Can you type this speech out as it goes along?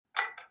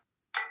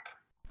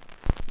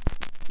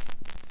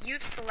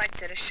You've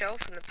selected a show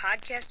from the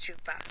Podcast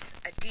Jukebox,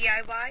 a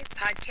DIY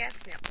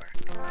podcast network.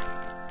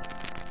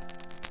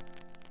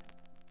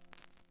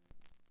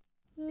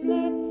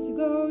 Let's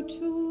go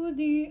to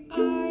the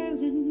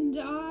island.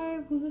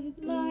 I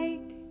would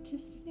like to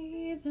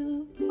see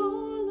the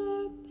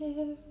polar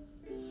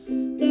bears.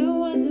 There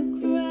was a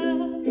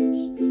crash,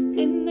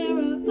 and there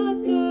are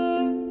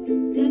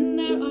others, and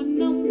there are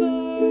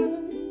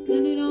numbers,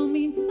 and it all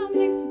means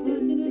something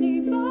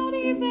supposedly. But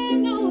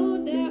even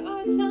though there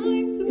are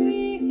times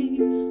we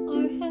hang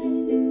our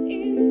heads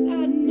in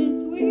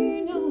sadness,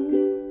 we know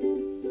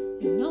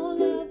there's no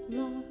love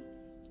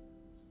lost.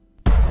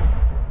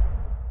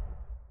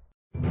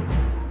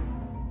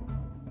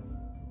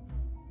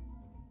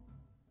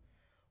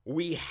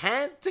 We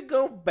had to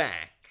go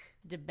back.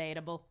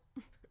 Debatable.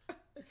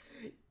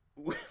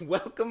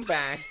 Welcome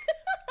back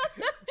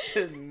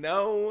to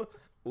No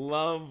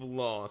Love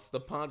Lost, the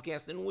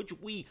podcast in which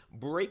we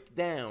break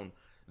down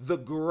the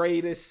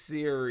greatest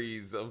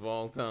series of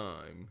all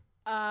time.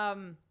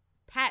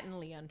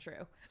 Patently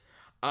untrue.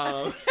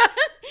 Uh,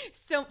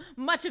 So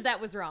much of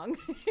that was wrong.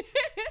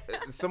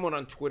 Someone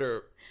on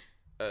Twitter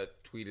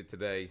tweeted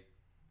today,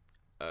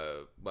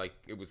 like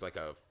it was like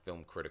a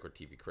film critic or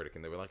TV critic,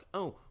 and they were like,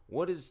 "Oh,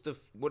 what is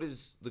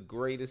the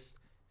greatest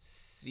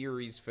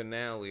series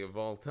finale of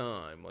all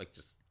time?" Like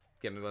just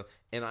getting it.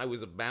 And I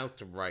was about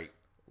to write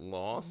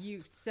Lost.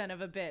 You son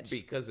of a bitch.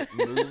 Because it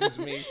moves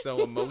me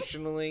so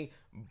emotionally,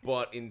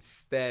 but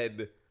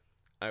instead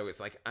I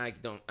was like, I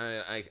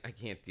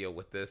can't deal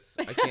with this.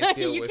 I can't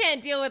deal you with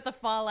can't deal with the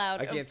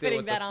fallout I can't of deal putting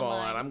with the that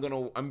fallout.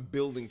 online. I'm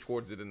building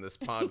towards it in this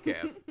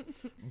podcast.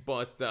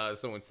 But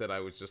someone said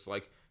I was just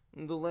like,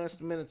 the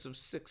last minutes of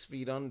 6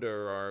 Feet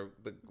Under are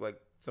like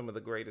some of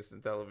the greatest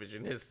in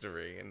television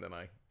history, and then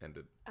I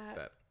ended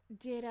that.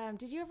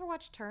 Did you ever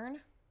watch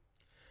Turn?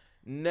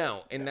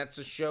 No, and that's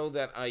a show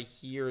that I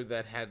hear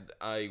that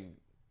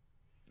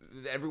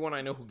everyone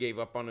I know who gave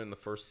up on it in the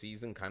first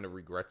season kind of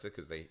regrets it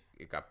because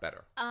it got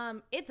better.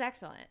 It's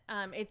excellent.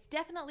 It's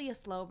definitely a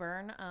slow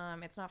burn.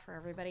 It's not for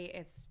everybody.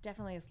 It's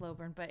definitely a slow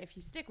burn, but if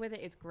you stick with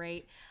it, it's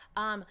great.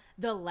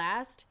 The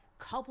last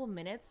couple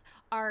minutes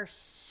are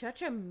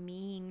such a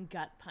mean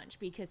gut punch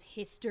because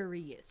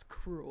history is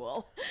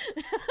cruel.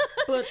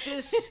 But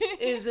this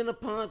isn't a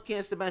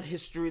podcast about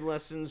history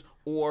lessons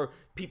or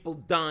people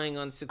dying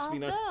on 6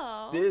 Feet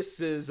Under. This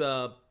is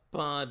a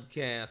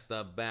podcast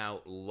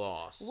about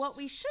Lost. What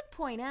we should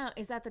point out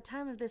is at the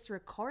time of this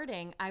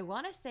recording, I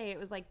want to say it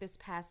was like this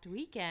past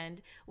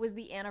weekend was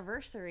the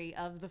anniversary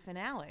of the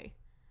finale.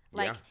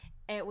 Like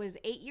it was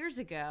 8 years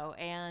ago,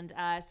 and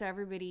so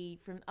everybody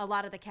from a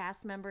lot of the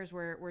cast members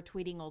were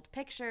tweeting old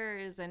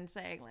pictures and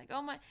saying like,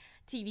 "Oh, my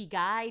TV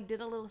Guide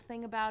did a little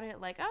thing about it,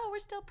 like, oh, we're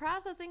still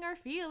processing our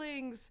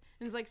feelings."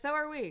 And it's like, so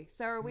are we.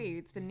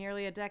 It's been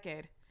nearly a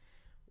decade.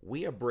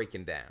 We are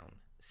breaking down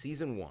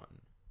season 1,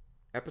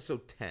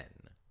 episode 10,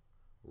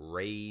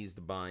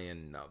 Raised by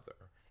Another,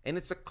 and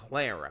it's a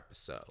Claire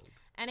episode.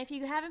 And if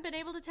you haven't been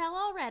able to tell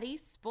already,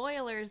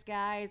 spoilers,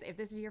 guys. If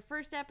this is your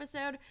first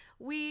episode,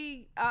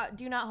 we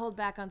do not hold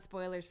back on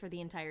spoilers for the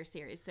entire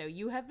series, so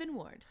you have been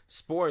warned.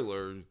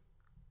 Spoiler,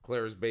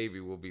 Claire's baby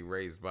will be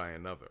raised by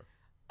another.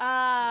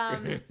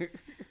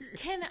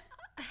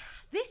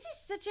 This is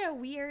such a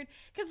weird,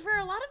 because for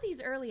a lot of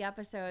these early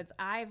episodes,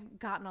 I've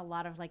gotten a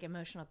lot of like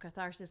emotional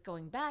catharsis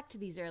going back to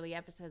these early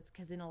episodes,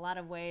 because in a lot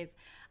of ways,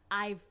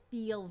 I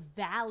feel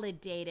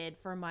validated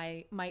for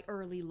my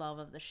early love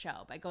of the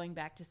show by going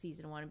back to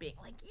season 1 and being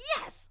like,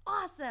 yes,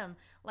 awesome.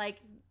 Like,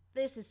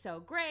 this is so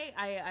great.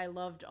 I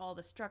loved all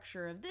the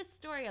structure of this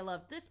story. I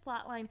love this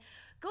plot line.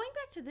 Going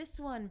back to this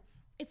one,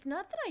 it's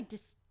not that I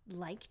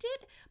disliked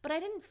it, but I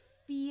didn't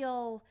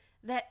feel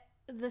that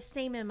the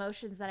same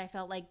emotions that I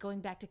felt like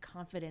going back to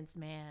Confidence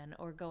Man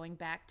or going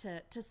back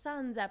to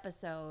Sun's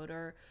episode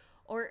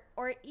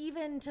or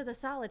even to the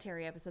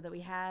Solitary episode that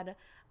we had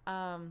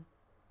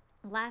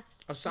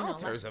last.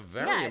 Solitary is a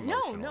very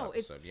emotional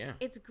episode.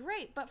 It's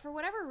great, but for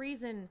whatever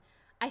reason,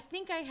 I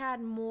think I had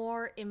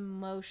more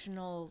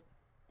emotional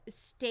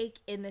stake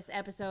in this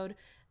episode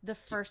the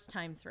first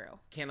time through.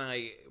 Can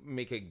I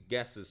make a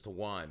guess as to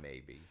why?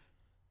 Maybe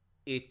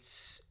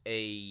it's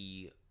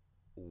a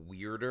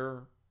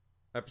weirder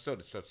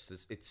episode.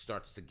 It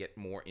starts to get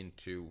more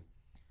into,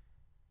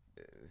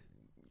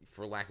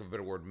 for lack of a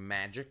better word,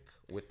 magic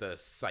with the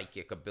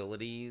psychic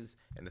abilities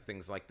and the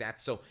things like that.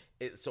 So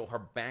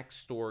her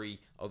backstory,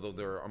 although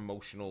there are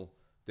emotional,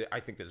 I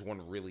think there's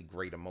one really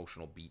great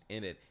emotional beat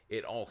in it.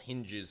 It all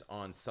hinges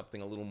on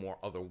something a little more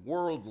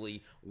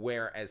otherworldly,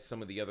 whereas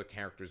some of the other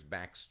characters'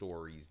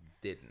 backstories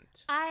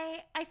didn't. I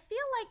feel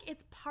like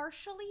it's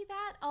partially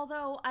that,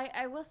 although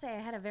I will say I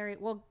had a very,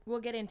 we'll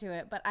get into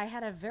it, but I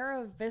had a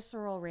very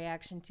visceral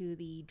reaction to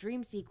the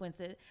dream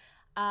sequences,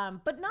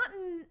 but not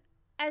in,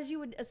 as you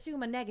would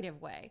assume, a negative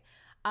way.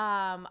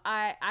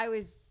 I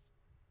was,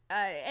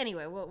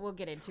 anyway, we'll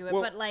get into it,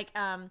 but like,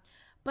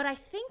 but I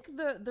think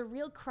the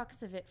real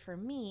crux of it for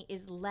me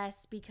is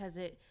less because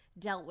it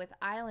dealt with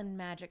island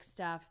magic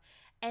stuff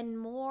and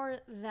more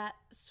that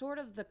sort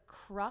of the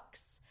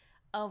crux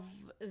of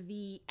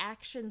the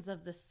actions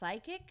of the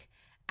psychic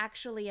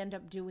actually end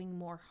up doing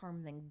more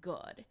harm than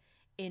good,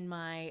 in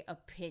my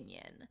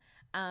opinion.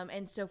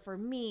 And so for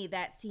me,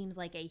 that seems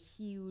like a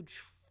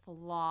huge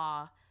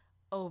flaw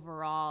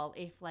overall.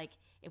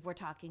 If we're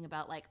talking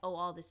about like, oh,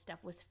 all this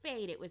stuff was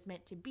fate, it was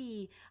meant to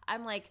be,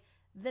 I'm like,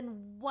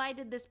 then why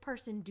did this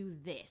person do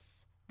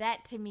this?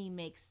 That to me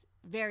makes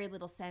very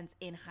little sense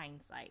in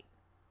hindsight.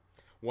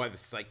 Why the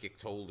psychic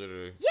told her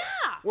to...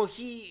 Yeah! Well,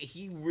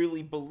 he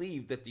really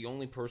believed that the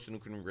only person who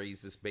can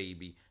raise this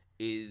baby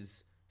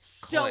is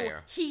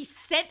Claire. So he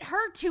sent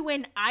her to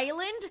an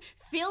island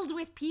filled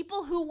with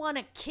people who want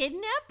to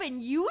kidnap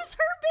and use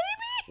her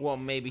baby? Well,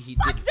 maybe he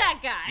Fuck didn't... that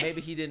guy!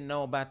 Maybe he didn't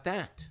know about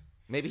that.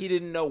 Maybe he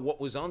didn't know what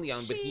was on the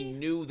island, but he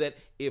knew that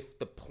if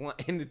the plan...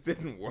 And it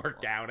didn't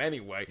work out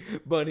anyway,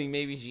 but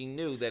maybe she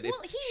knew that if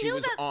she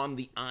was on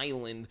the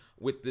island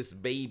with this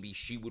baby,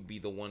 she would be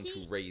the one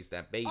to raise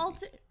that baby.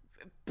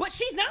 But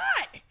she's not!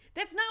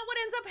 That's not what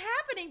ends up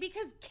happening,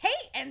 because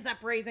Kate ends up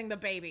raising the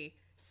baby.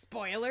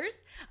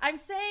 Spoilers. I'm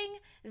saying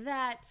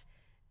that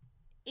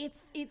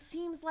it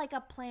seems like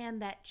a plan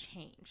that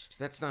changed.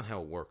 That's not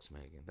how it works,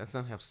 Megan. That's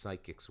not how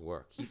psychics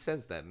work. He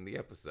says that in the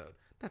episode.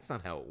 That's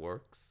not how it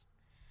works.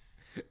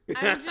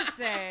 I'm just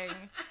saying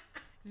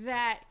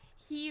that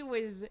he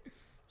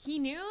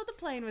knew the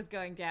plane was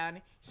going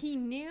down. He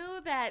knew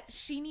that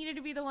she needed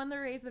to be the one to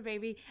raise the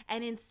baby.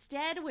 And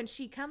instead, when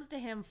she comes to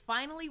him,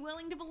 finally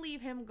willing to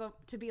believe him,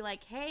 to be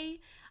like,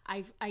 hey,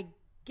 I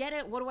get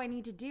it. What do I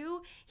need to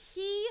do?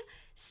 He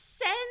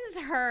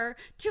sends her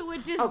to a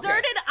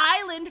deserted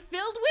island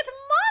filled with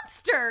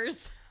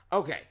monsters.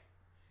 Okay.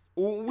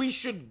 We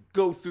should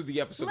go through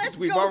the episode because Let's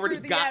we've go already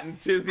through gotten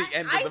to the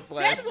end of the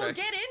flashback. I said we'll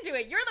get into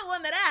it. You're the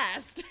one that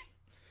asked.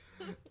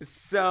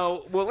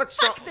 So, well, let's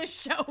start. Fuck this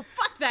show.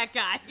 Fuck that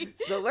guy.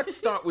 So let's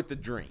start with the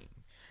dream.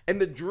 And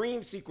the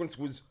dream sequence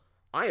was...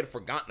 I had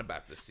forgotten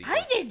about this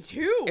sequence. I did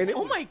too. And it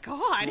was my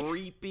God.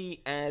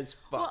 creepy as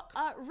fuck.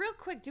 Well, real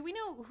quick, do we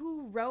know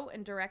who wrote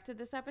and directed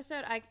this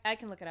episode? I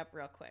can look it up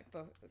real quick,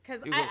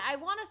 because I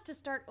want us to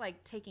start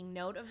like taking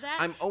note of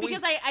that.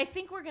 Because I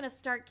think we're gonna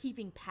start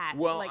keeping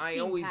patterns.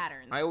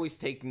 I always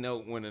take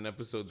note when an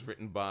episode's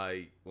written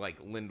by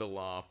like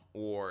Lindelof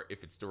or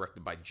if it's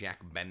directed by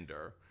Jack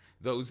Bender.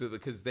 Those are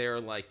because they're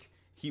like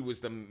he was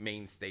the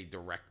mainstay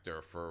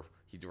director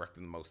he directed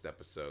the most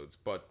episodes,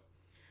 but.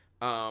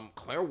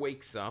 Claire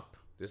wakes up.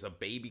 There's a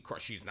baby cry.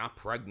 She's not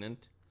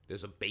pregnant.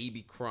 There's a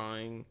baby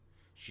crying.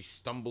 She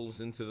stumbles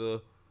into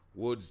the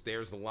woods.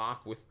 There's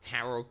Locke with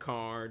tarot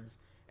cards,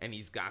 and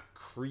he's got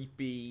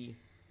creepy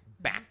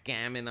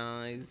backgammon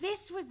eyes.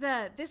 This was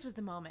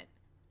the moment.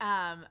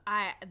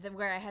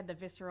 Where I had the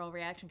visceral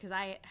reaction because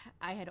I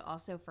had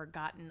also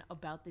forgotten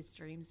about this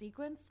dream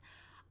sequence.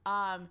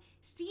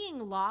 Seeing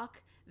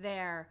Locke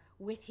there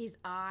with his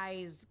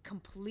eyes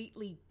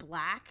completely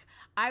black,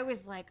 I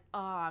was like,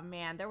 oh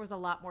man, there was a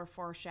lot more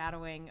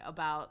foreshadowing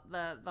about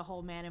the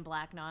whole Man in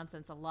Black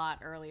nonsense a lot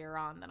earlier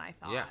on than I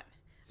thought.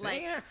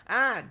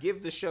 Yeah.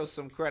 Give the show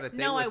some credit.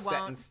 They were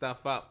setting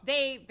stuff up.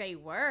 They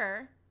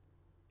were.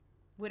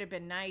 Would have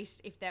been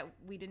nice if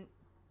we didn't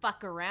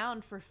fuck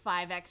around for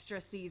 5 extra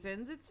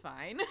seasons. It's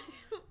fine.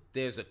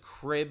 There's a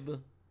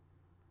crib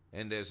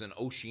and there's an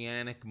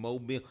oceanic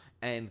mobile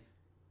and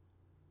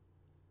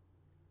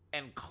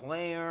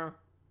Claire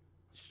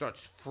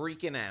starts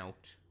freaking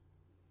out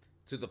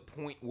to the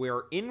point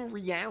where, in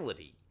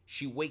reality,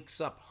 she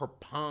wakes up, her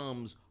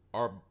palms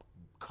are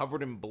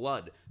covered in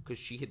blood because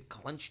she had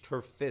clenched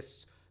her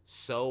fists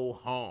so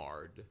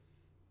hard.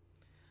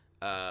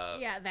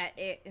 That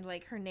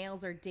her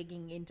nails are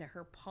digging into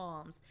her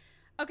palms.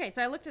 Okay,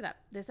 so I looked it up.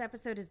 This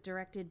episode is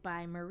directed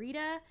by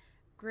Marita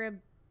Grabiak.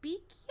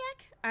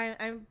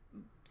 I'm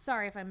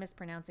sorry if I'm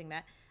mispronouncing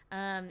that.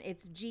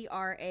 It's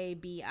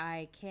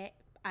Grabiak.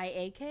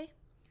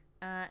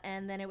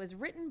 And then it was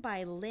written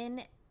by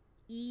Lynn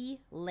E.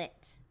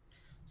 Litt.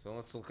 So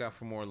let's look out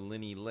for more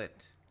Lynn E.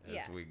 Litt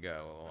as we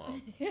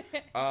go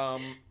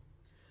along.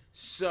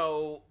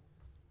 So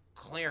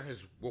Claire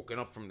has woken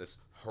up from this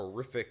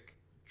horrific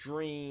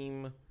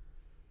dream.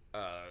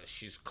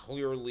 She's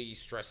clearly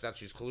stressed out.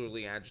 She's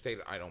clearly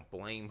agitated. I don't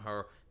blame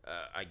her.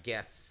 I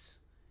guess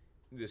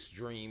this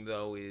dream,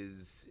 though,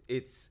 it's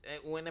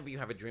whenever you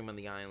have a dream on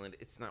the island,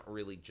 it's not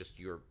really just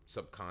your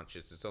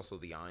subconscious. It's also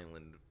the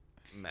island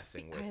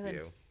messing with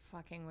you.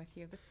 Fucking with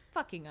you. This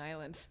fucking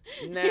island.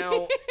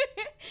 Now,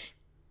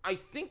 I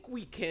think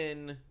we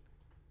can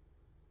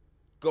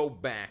go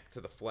back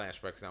to the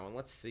flashbacks now and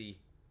let's see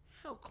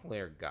how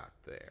Claire got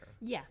there.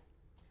 Yeah.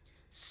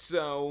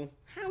 So,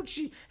 how'd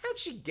she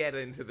get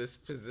into this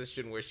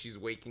position where she's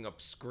waking up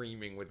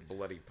screaming with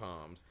bloody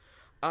palms?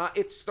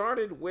 It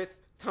started with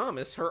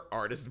Thomas, her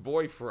artist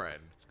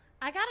boyfriend.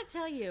 I gotta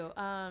tell you,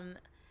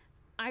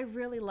 I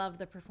really love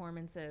the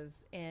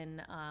performances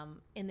in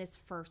this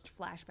first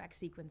flashback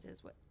sequence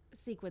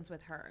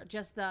with her.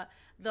 Just the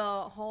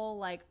whole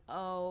like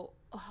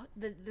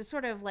the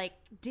sort of like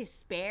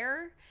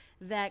despair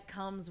that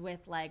comes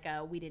with like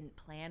we didn't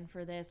plan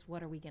for this.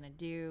 What are we gonna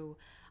do?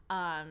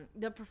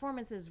 The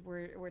performances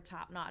were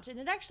top notch, and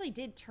it actually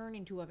did turn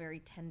into a very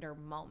tender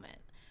moment.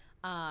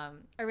 I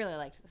really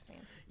liked the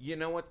scene. You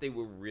know what they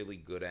were really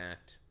good at?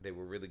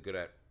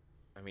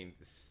 I mean,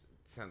 this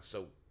sounds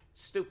so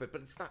stupid,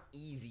 but it's not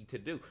easy to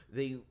do.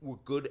 They were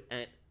good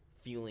at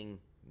feeling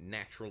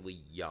naturally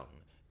young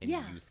and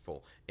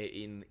youthful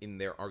in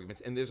their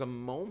arguments. And there's a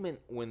moment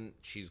when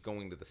she's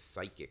going to the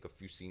psychic a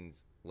few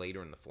scenes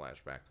later in the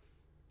flashback,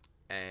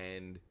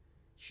 and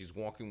she's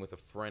walking with a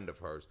friend of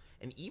hers,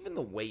 and even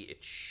the way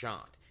it's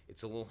shot,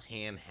 it's a little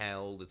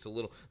handheld, it's a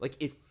little, like,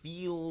 it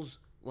feels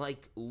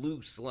like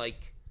loose,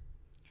 like,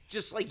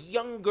 just like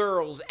young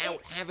girls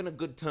out having a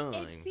good time.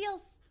 It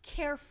feels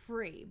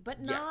carefree,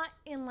 but not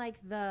in, like,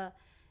 the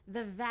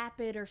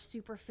vapid or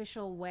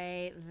superficial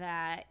way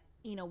that,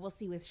 you know, we'll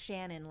see with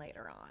Shannon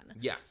later on.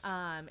 Yes.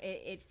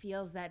 It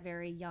feels that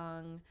very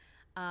young,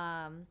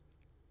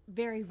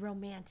 very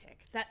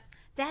romantic.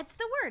 That's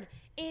the word.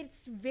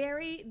 It's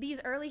very,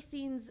 these early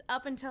scenes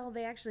up until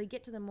they actually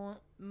get to the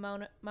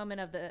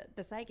moment of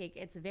the psychic,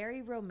 it's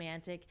very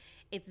romantic.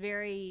 It's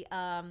very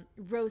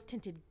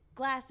rose-tinted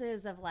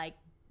glasses of, like,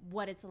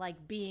 what it's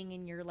like being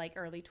in your, like,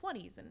 early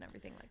 20s and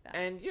everything like that.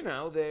 And, you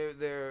know,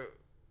 they're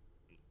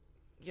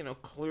you know,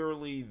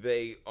 clearly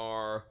they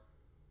are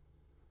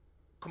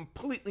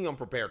completely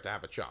unprepared to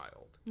have a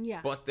child.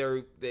 Yeah. But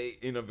they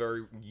in a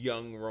very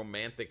young,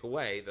 romantic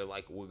way, they're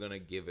like, we're going to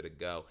give it a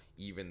go,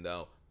 even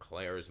though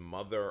Claire's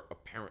mother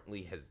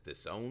apparently has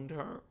disowned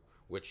her,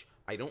 which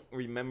I don't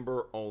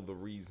remember all the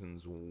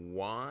reasons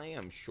why.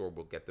 I'm sure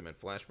we'll get them in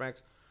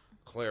flashbacks.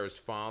 Claire's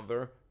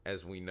father,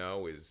 as we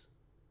know, is,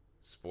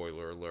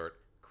 spoiler alert,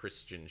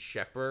 Christian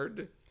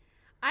Shepherd.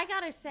 I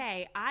gotta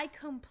say, I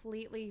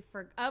completely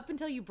up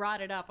until you brought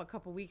it up a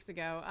couple weeks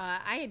ago,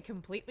 I had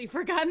completely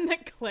forgotten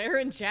that Claire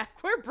and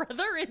Jack were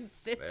brother and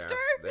sister.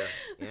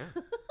 They're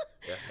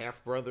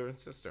half brother and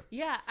sister.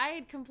 Yeah, I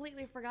had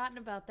completely forgotten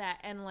about that,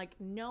 and, like,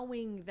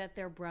 knowing that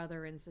they're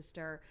brother and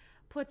sister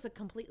puts a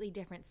completely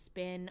different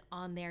spin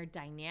on their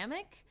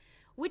dynamic,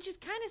 which is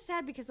kind of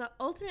sad because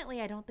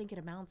ultimately I don't think it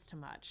amounts to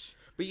much.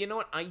 But you know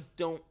what?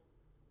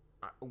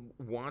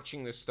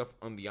 Watching this stuff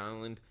on the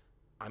island,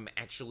 I'm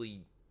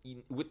actually,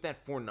 with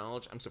that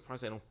foreknowledge, I'm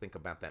surprised I don't think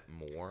about that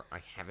more. I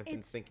haven't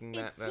been thinking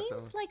that. It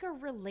seems like a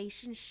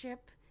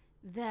relationship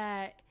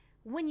that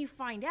when you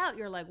find out,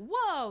 you're like,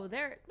 whoa,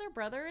 they're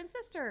brother and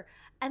sister.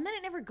 And then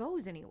it never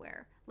goes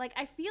anywhere. Like,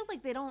 I feel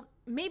like they don't,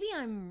 maybe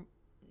I'm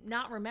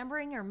not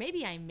remembering, or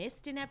maybe I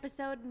missed an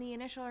episode in the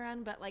initial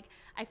run, but, like,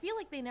 I feel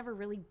like they never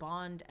really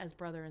bond as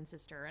brother and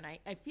sister. And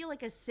I feel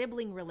like a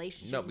sibling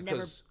relationship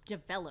never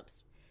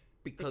develops.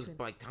 Because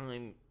by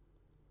time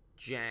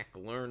Jack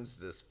learns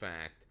this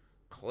fact,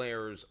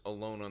 Claire's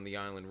alone on the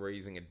island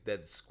raising a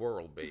dead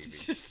squirrel baby.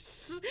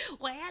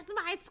 Where's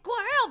my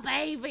squirrel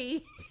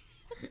baby?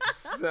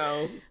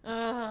 So,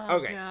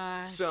 okay.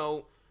 Gosh.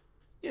 So,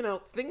 you know,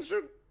 things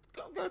are,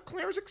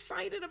 Claire's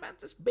excited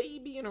about this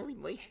baby and a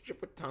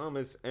relationship with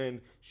Thomas,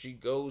 and she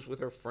goes with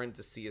her friend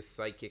to see a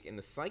psychic, and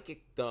the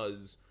psychic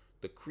does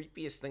the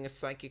creepiest thing a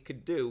psychic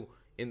could do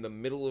in the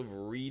middle of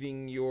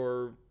reading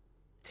your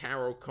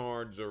tarot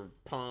cards or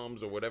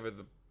palms or whatever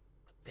the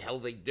hell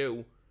they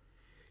do.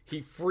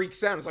 He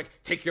freaks out. It's like,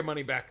 take your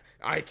money back.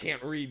 I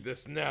can't read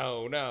this.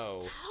 No.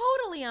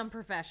 Totally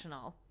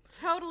unprofessional.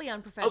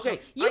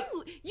 Okay,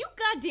 you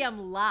goddamn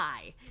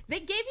lie. They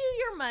gave you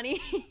your money.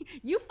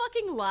 You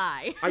fucking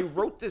lie. I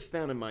wrote this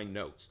down in my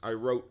notes. I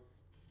wrote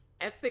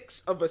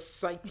ethics of a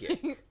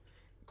psychic ?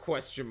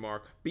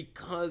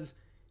 Because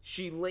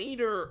she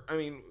later, I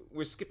mean,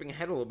 we're skipping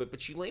ahead a little bit,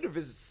 but she later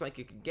visits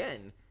psychic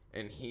again,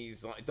 and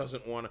he's like,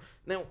 doesn't want to.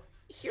 Now,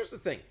 here's the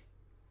thing.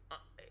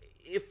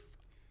 If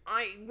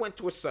I went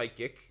to a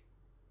psychic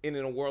in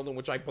a world in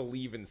which I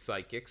believe in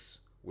psychics,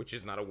 which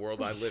is not a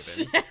world I live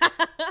in.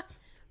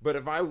 But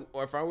if I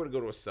were to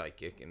go to a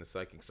psychic, and the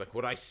psychic's like,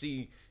 what I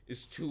see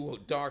is too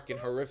dark and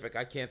horrific,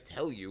 I can't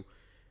tell you.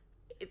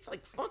 It's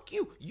like, fuck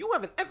you. You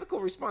have an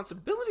ethical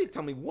responsibility to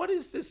tell me, what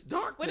is this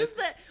darkness?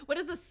 What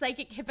is the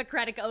psychic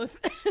Hippocratic oath?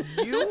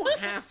 You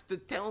have to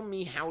tell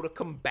me how to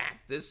combat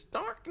this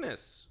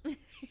darkness,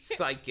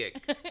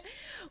 psychic.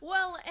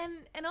 Well,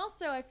 and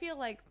also I feel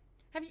like,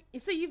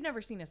 you've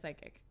never seen a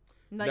psychic?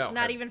 Like, no,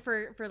 not even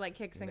for like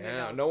kicks and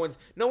giggles.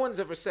 No one's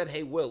ever said,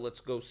 "Hey, Will,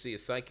 let's go see a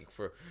psychic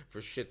for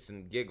shits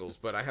and giggles."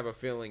 But I have a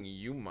feeling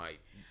you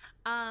might.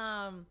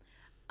 I've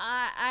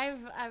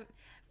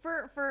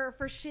for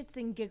shits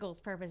and giggles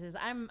purposes,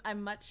 I'm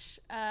much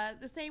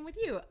the same with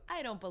you.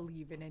 I don't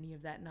believe in any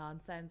of that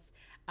nonsense.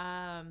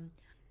 I'm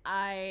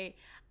like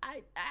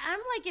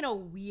in a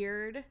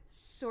weird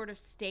sort of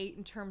state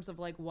in terms of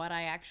like what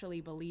I actually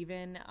believe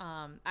in.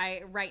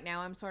 Right now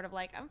I'm sort of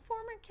like, I'm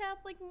former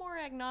Catholic, more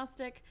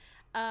agnostic,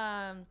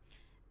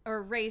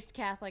 or raised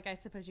Catholic, I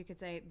suppose you could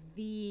say.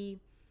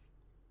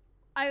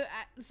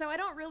 So I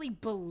don't really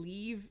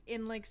believe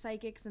in like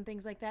psychics and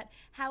things like that.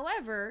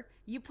 However,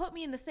 you put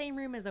me in the same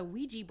room as a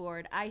Ouija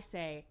board, I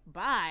say,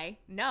 bye.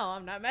 No,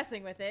 I'm not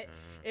messing with it.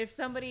 If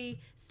somebody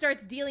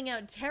starts dealing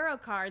out tarot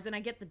cards and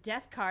I get the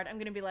death card, I'm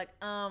going to be like,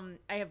 I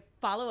have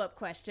follow-up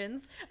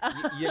questions.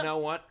 You know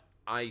what?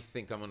 I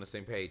think I'm on the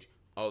same page.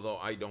 Although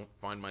I don't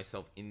find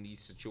myself in these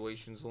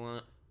situations a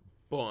lot,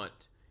 but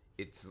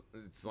it's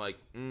like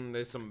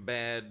there's some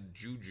bad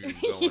juju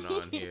going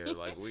on here.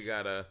 Like we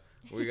gotta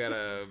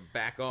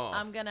back off.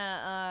 I'm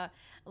gonna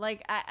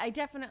I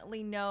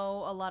definitely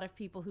know a lot of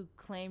people who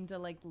claim to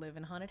like live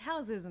in haunted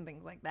houses and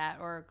things like that,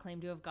 or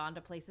claim to have gone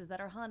to places that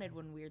are haunted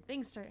when weird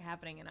things start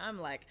happening, and I'm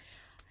like,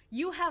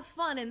 you have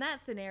fun in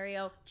that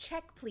scenario.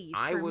 Check please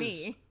for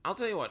me. I'll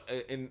tell you what,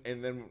 and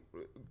then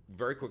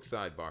very quick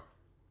sidebar.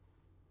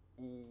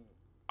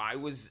 I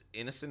was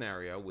in a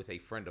scenario with a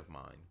friend of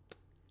mine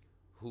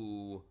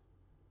who,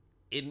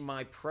 in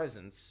my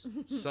presence,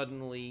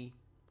 suddenly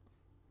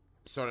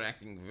started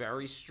acting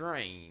very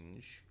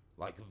strange,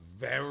 like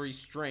very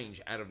strange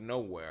out of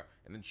nowhere,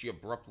 and then she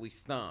abruptly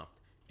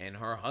stopped, and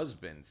her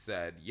husband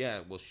said,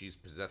 yeah, well, she's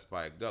possessed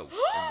by a ghost,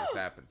 and this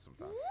happens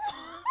sometimes.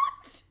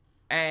 What?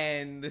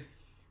 And...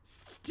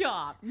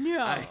 Stop.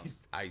 No.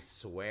 I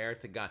swear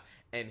to God.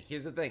 And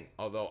here's the thing,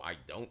 although I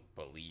don't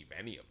believe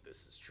any of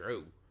this is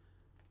true,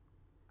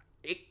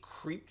 it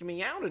creeped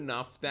me out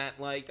enough that,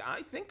 like,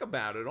 I think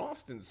about it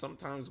often,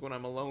 sometimes when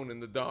I'm alone in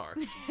the dark.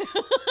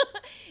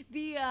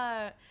 We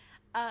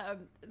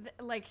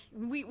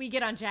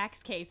get on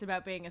Jack's case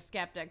about being a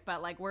skeptic,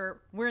 but, like, we're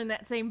in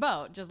that same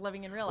boat, just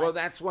living in real life. Well,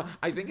 that's why,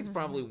 I think it's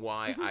probably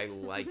why I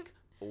like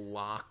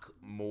Locke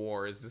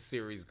more as the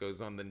series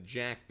goes on than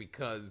Jack,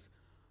 because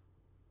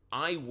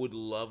I would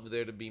love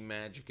there to be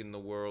magic in the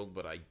world,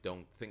 but I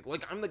don't think,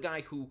 like, I'm the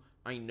guy who,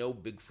 I know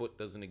Bigfoot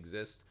doesn't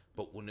exist,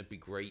 but wouldn't it be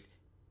great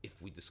if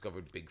we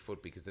discovered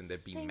Bigfoot, because then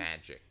there'd be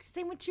magic.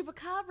 Same with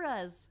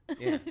chupacabras.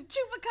 Yeah.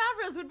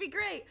 Chupacabras would be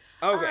great.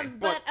 Okay,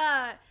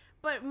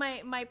 but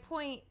my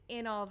point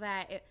in all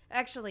that,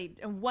 actually,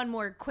 one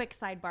more quick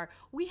sidebar.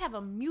 We have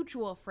a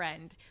mutual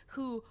friend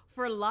who,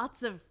 for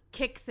lots of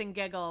kicks and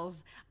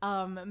giggles,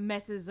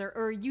 messes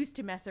or used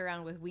to mess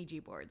around with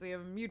Ouija boards. We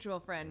have a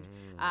mutual friend.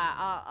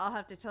 I'll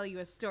have to tell you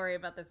a story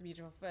about this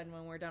mutual friend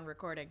when we're done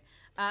recording.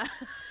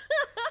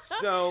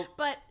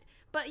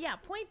 But yeah,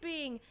 point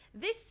being,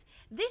 this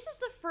is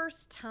the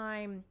first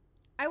time,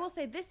 I will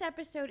say this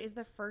episode is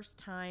the first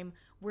time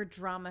where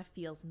drama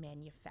feels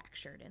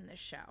manufactured in this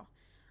show.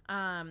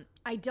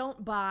 I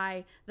don't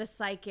buy the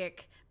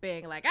psychic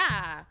being like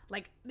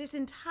this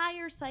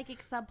entire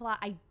psychic subplot,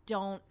 I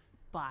don't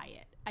buy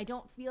it. I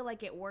don't feel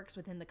like it works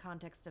within the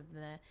context of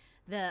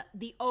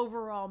the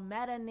overall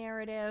meta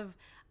narrative.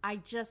 I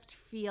just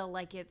feel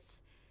like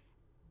it's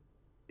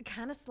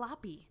kind of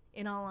sloppy,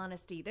 in all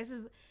honesty. This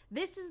is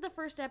the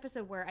first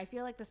episode where I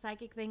feel like the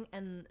psychic thing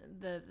and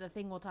the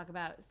thing we'll talk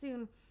about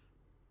soon,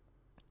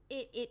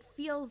 it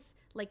feels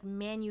like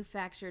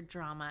manufactured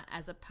drama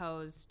as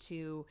opposed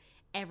to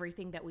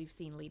everything that we've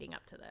seen leading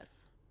up to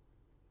this.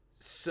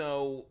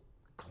 So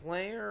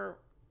Claire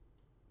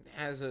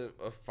has a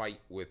fight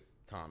with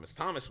Thomas.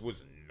 Thomas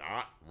was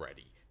not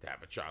ready to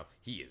have a child.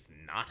 He is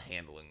not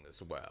handling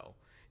this well.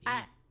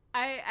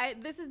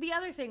 This is the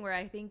other thing where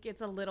I think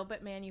it's a little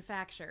bit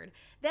manufactured.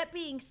 That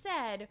being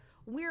said,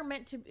 we're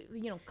meant to,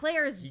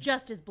 Claire is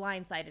just as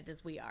blindsided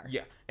as we are.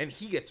 Yeah, and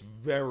he gets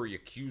very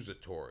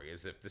accusatory,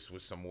 as if this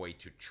was some way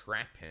to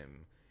trap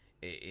him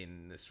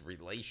in this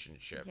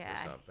relationship or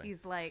something.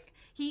 He's like,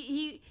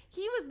 he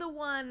was the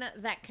one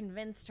that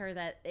convinced her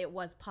that it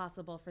was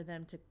possible for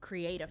them to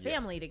create a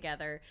family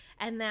together,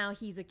 and now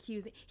he's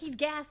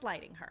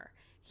gaslighting her.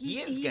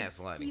 He's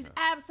gaslighting her. He's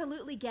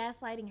absolutely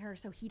gaslighting her,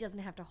 so he doesn't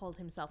have to hold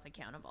himself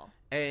accountable.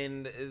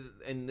 And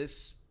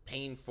this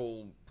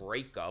painful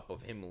breakup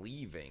of him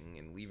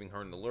leaving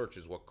her in the lurch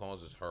is what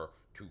causes her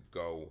to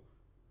go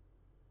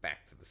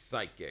back to the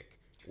psychic,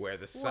 where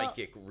the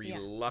psychic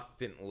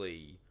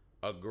reluctantly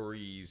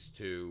agrees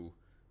to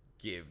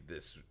give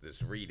this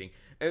reading.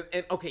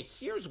 And okay,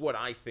 here's what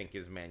I think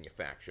is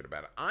manufactured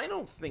about it. I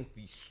don't think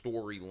the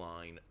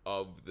storyline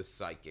of the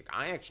psychic,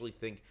 I actually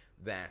think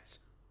that's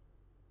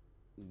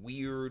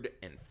weird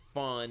and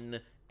fun,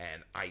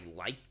 and I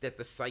like that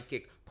the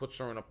psychic puts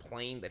her on a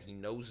plane that he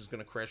knows is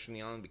going to crash on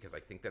the island, because I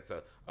think that's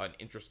an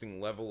interesting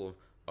level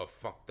of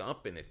fucked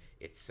up, and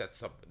it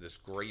sets up this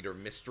greater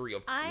mystery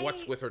of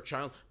what's with her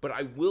child. But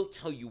I will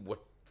tell you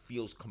what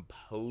feels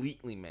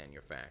completely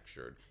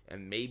manufactured,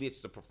 and maybe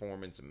it's the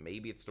performance and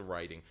maybe it's the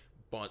writing,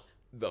 but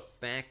the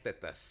fact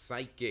that the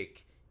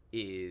psychic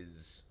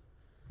is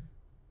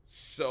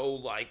so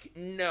like,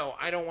 no,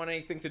 I don't want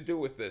anything to do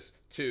with this,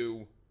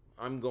 to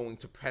I'm going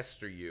to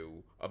pester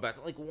you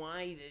about, like,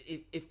 why,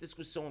 if this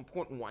was so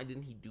important, why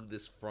didn't he do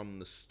this from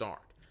the start?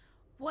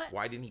 What?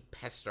 Why didn't he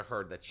pester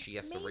her that she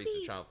has to raise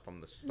the child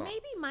from the start?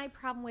 Maybe my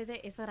problem with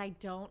it is that I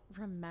don't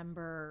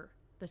remember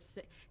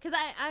because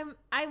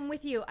I'm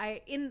with you.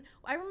 I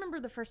remember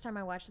the first time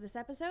I watched this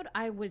episode,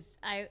 I was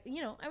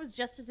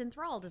just as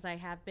enthralled as I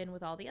have been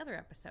with all the other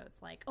episodes.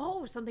 Like,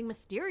 oh, something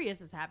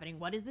mysterious is happening.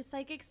 What is the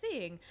psychic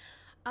seeing?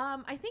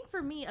 I think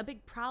for me, a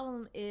big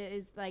problem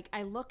is, like,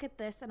 I look at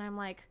this and I'm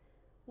like,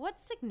 what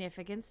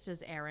significance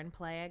does Aaron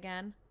play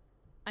again?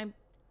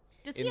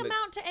 Does he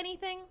amount to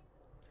anything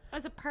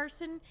as a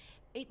person?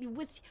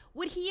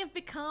 would he have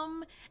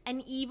become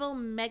an evil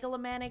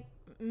megalomaniac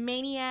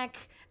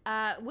maniac?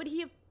 Would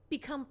he have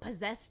become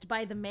possessed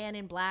by the man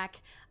in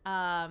black?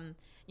 Had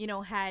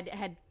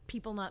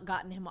people not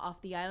gotten him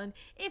off the island?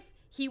 If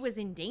he was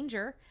in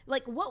danger,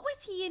 like, what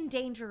was he in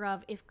danger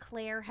of if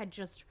Claire had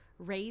just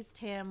raised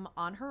him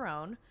on her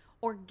own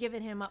or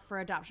given him up for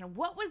adoption?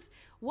 What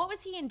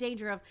was he in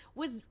danger of?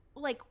 Was,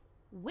 like,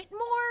 Whitmore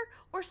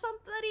or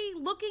somebody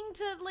looking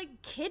to,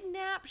 like,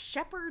 kidnap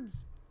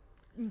Shepard's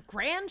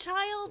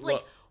grandchild?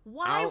 Like,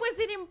 why was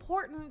it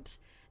important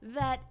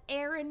that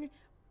Aaron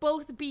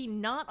both be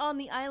not on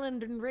the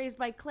island and raised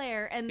by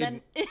Claire, and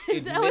then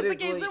if that was the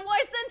case, then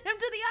why send him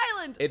to the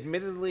island?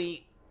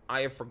 Admittedly,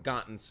 I have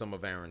forgotten some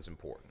of Aaron's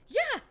importance.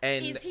 Yeah,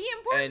 is he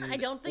important? I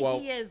don't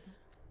think he is.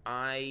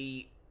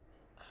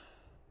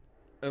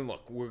 And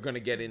look, we're gonna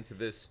get into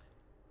this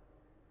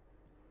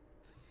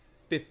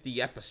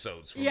 50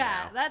 episodes from now.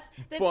 Yeah, that's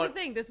the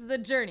thing. This is a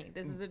journey.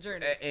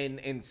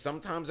 And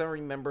sometimes I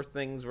remember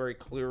things very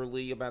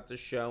clearly about the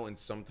show, and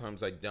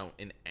sometimes I don't.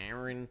 And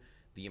Aaron,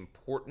 the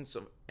importance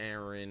of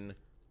Aaron,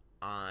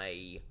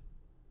 I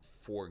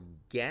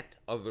forget,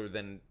 other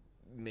than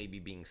maybe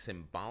being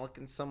symbolic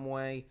in some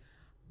way.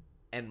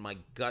 And my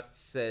gut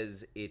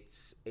says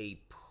it's a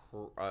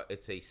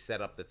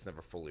setup that's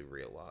never fully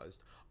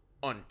realized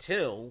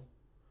until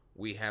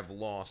we have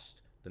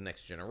lost the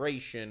Next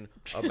Generation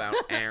about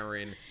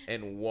Aaron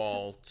and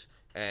Walt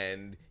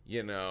and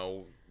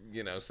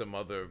some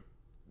other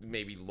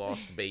maybe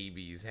lost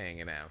babies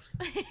hanging out.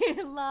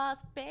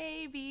 Lost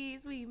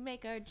babies, we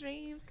make our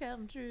dreams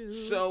come true.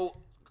 So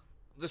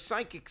the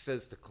psychic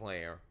says to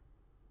Claire,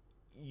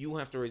 you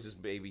have to raise this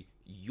baby.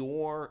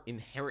 Your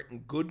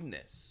inherent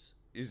goodness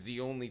is the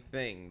only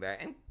thing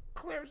that, and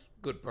Claire's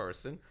a good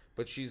person,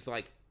 but she's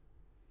like,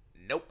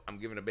 nope, I'm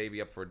giving a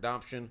baby up for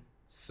adoption.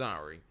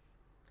 Sorry.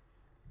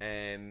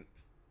 And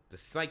the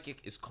psychic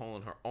is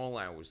calling her all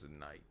hours of the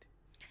night.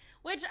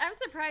 Which I'm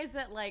surprised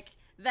that, like,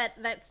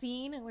 that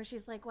scene where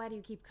she's like, why do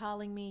you keep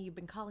calling me? You've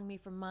been calling me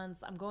for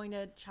months. I'm going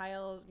to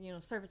child,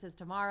 services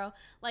tomorrow.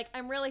 Like,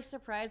 I'm really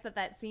surprised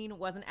that scene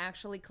wasn't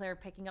actually Claire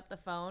picking up the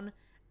phone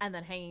and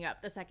then hanging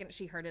up the second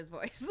she heard his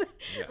voice.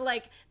 Yeah.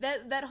 Like,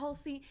 that whole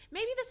scene,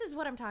 maybe this is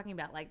what I'm talking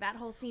about. Like, that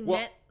whole scene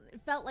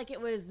felt like it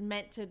was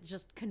meant to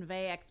just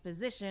convey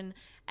exposition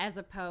as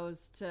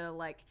opposed to,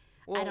 like,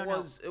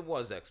 well, it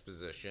was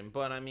exposition,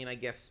 but I mean, I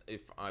guess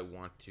if I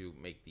want to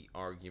make the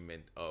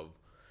argument of,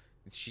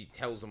 she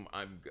tells him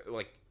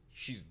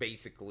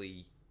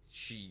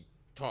she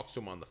talks to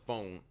him on the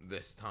phone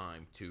this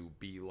time to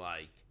be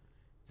like,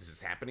 this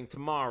is happening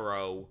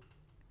tomorrow,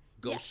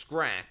 go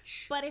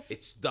scratch, but if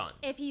it's done.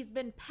 If he's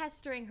been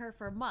pestering her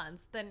for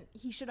months, then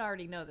he should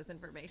already know this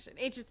information.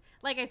 It just,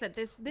 like I said,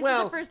 this is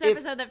the first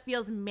episode that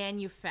feels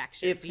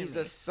manufactured. If he's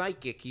a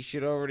psychic, he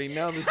should already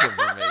know this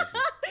information.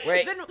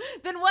 Wait.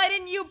 Then why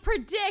didn't you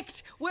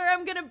predict where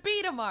I'm gonna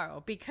be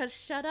tomorrow? Because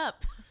shut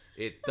up.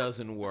 It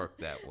doesn't work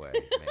that way,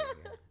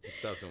 man. It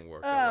doesn't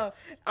work that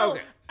way.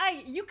 Okay.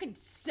 You can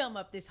sum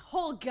up this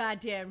whole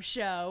goddamn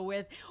show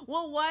with,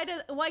 well,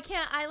 why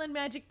can't Island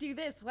Magic do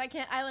this? Why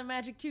can't Island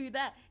Magic do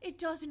that? It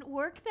doesn't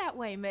work that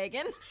way,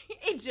 Megan.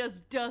 It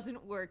just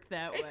doesn't work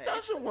that way. It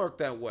doesn't work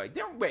that way.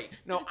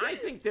 No, I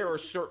think there are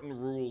certain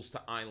rules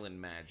to Island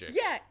Magic.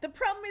 Yeah, the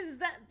problem is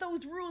that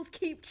those rules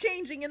keep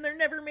changing and they're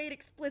never made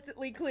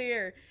explicitly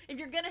clear. If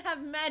you're gonna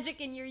have magic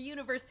in your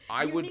universe,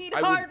 you need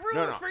hard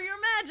rules for your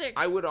magic.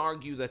 I would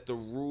argue that the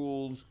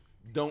rules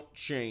don't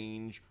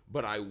change,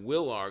 but I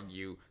will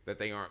argue that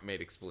they aren't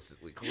made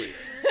explicitly clear.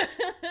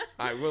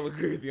 I will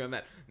agree with you on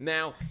that.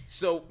 Now,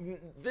 so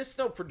this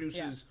still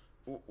produces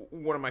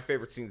one of my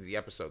favorite scenes of the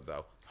episode,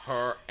 though.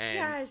 Her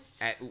and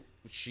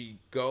she's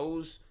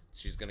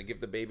going to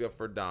give the baby up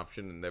for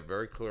adoption, and they're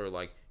very clear,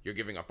 like, you're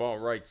giving up all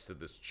rights to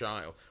this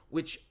child,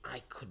 which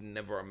I could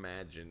never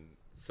imagine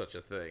such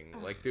a thing.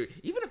 Like, dude,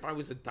 even if I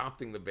was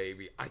adopting the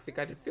baby, I think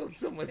I'd feel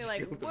so much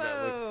guilt about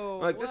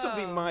it. Like, this would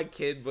be my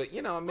kid, but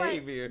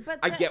maybe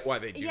I get why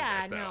they do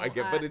that, though. I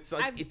get, but it's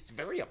like, it's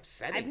very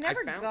upsetting. I've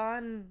never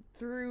gone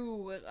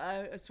through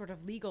a sort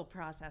of legal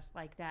process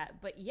like that,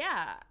 but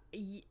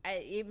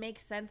it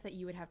makes sense that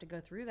you would have to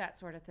go through that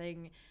sort of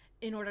thing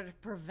in order to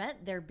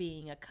prevent there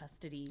being a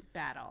custody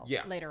battle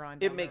later on.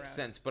 It makes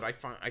sense, but I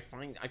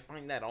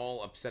find that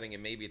all upsetting,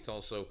 and maybe it's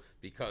also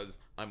because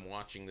I'm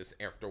watching this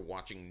after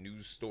watching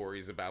news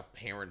stories about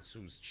parents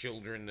whose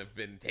children have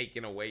been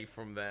taken away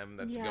from them.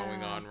 That's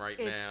going on right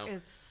now.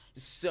 It's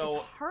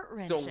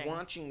heart-wrenching. So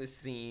watching this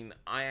scene,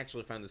 I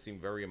actually found the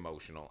scene very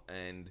emotional,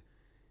 and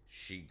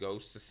she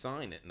goes to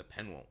sign it, and the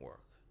pen won't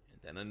work,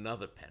 and then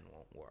another pen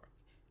won't work,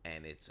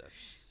 and it's a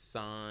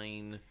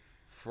sign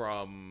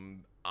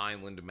from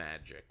Island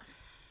Magic.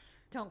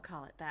 Don't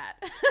call it that.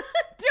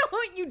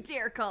 Don't you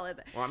dare call it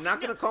that. Well, I'm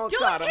not going to call it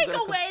that. Don't take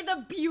away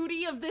the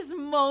beauty of this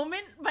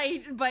moment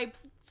by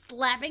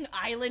slapping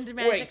Island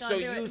Magic onto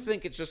it. Wait, so you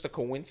think it's just a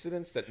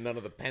coincidence that none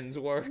of the pens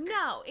work?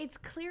 No, it's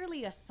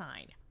clearly a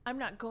sign. I'm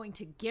not going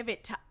to give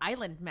it to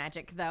island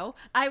magic, though.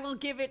 I will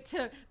give it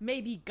to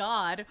maybe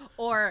God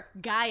or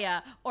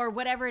Gaia or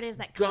whatever it is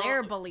that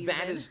Claire believes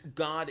in.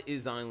 God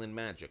is island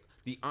magic.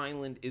 The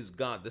island is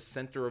God. The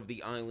center of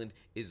the island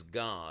is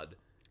God.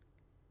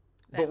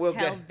 That's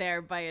held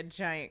there by a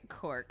giant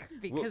cork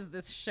because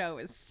this show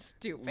is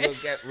stupid.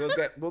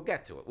 We'll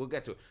get to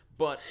it.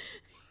 But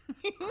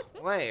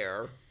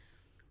Claire,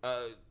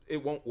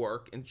 it won't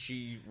work, and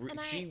she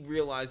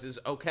realizes,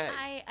 okay.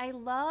 I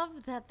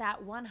love that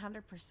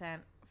 100%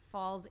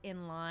 falls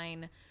in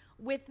line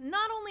with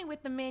not only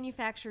with the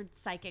manufactured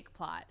psychic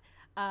plot,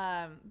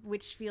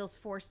 which feels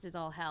forced as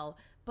all hell,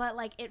 but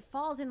like it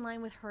falls in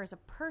line with her as a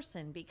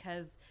person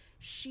because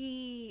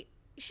she's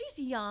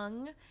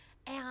young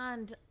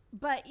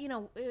but you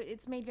know,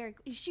 it's made very,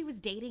 she was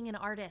dating an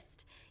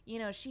artist. You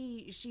know,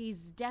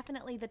 she's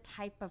definitely the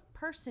type of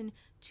person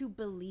to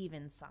believe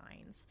in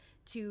signs,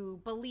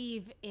 to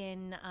believe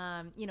in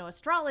you know,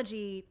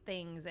 astrology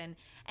things, and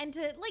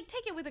to like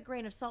take it with a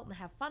grain of salt and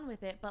have fun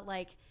with it, but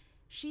like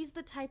she's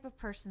the type of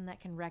person that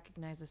can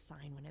recognize a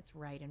sign when it's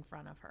right in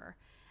front of her.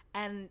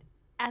 And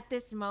at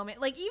this moment,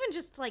 like even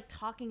just like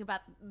talking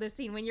about the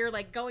scene when you're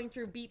like going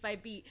through beat by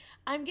beat,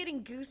 I'm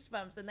getting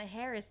goosebumps and the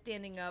hair is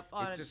standing up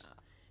on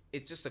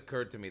It just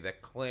occurred to me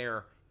that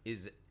Claire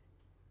is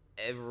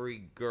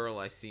every girl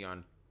I see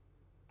on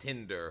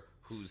Tinder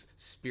who's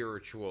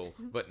spiritual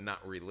but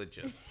not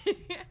religious.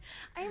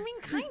 I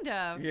mean, kind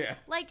of. Yeah.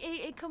 Like,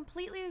 it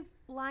completely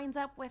lines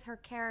up with her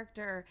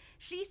character.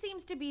 She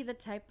seems to be the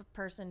type of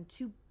person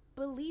to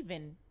believe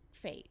in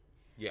fate.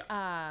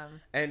 Yeah.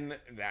 And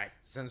that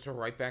sends her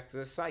right back to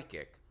the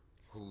psychic,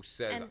 who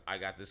says, I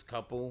got this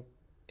couple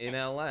in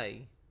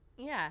L.A.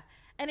 Yeah.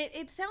 And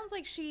it sounds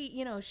like she,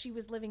 you know, she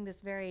was living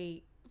this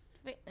very,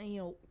 you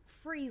know,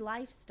 free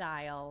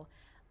lifestyle.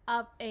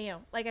 You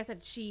know, like I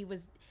said,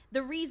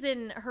 the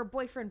reason her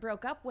boyfriend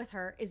broke up with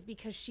her is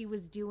because she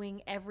was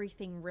doing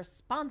everything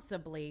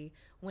responsibly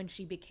when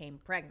she became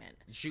pregnant.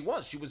 She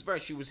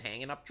was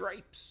hanging up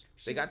drapes.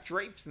 They got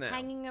drapes now.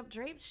 Hanging up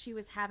drapes. She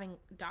was having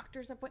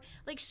doctor's appointments.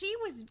 Like, she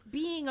was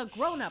being a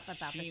grown-up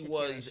about the situation. She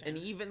was, and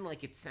even,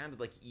 like, it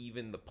sounded like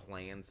even the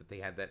plans that they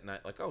had that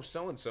night, like, oh,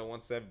 so-and-so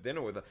wants to have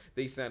dinner with her,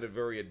 they sounded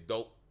very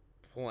adult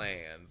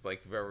plans,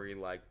 like, very,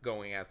 like,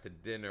 going out to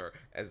dinner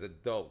as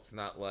adults,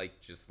 not,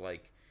 like, just,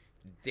 like,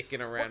 dicking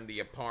around the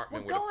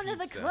apartment with a pizza. We're going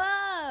to the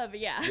club,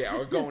 yeah. Yeah,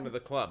 we're going to the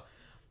club.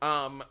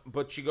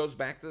 But she goes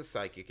back to the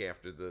psychic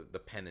after the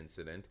pen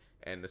incident,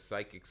 and the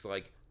psychic's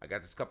like, I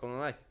got this couple in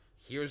life.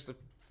 Here's the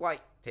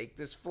flight. Take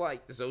this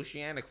flight, this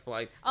oceanic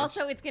flight.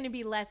 Also, it's going to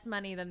be less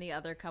money than the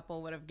other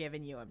couple would have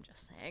given you, I'm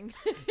just saying.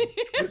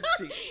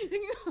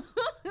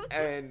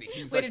 And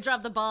he's Way to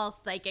drop the ball,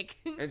 psychic.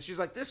 And she's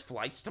like, this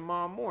flight's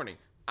tomorrow morning.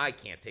 I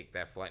can't take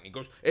that flight. And he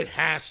goes, it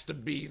has to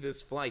be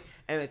this flight.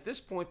 And at this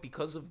point,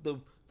 because of the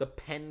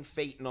pen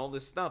fate and all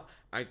this stuff,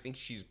 I think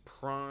she's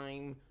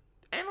prime.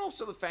 And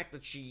also the fact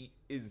that she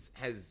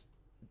has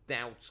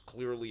doubts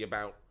clearly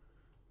about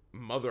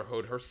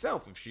motherhood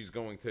herself, if she's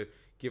going to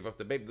give up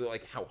the baby,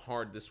 like how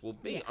hard this will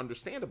be. Yeah.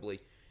 Understandably,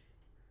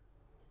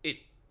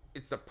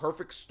 it's the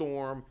perfect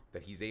storm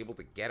that he's able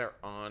to get her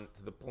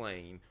onto the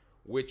plane,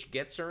 which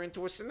gets her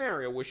into a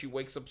scenario where she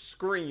wakes up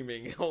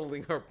screaming,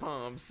 holding her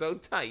palms so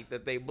tight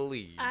that they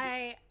bleed.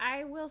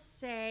 I will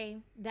say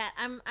that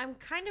I'm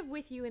kind of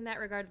with you in that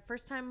regard. The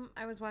first time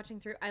I was watching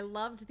through, I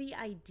loved the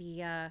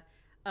idea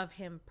of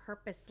him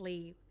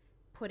purposely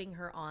putting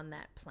her on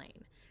that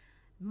plane.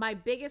 My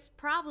biggest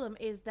problem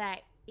is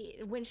that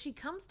when she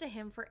comes to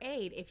him for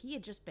aid, if he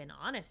had just been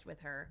honest with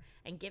her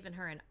and given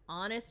her an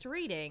honest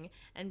reading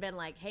and been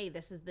like, hey,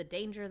 this is the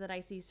danger that I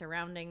see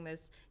surrounding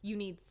this. You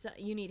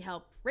need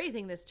help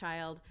raising this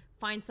child.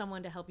 Find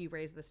someone to help you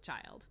raise this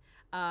child.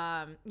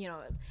 You know,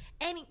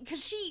 and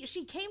because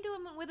she came to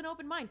him with an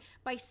open mind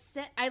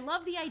I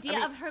love the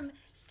idea of him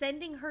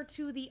sending her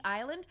to the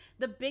island.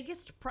 The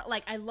biggest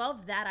I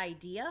love that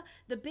idea.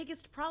 The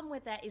biggest problem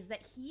with that is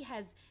that he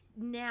has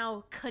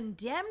now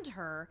condemned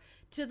her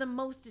to the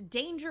most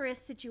dangerous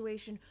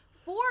situation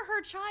for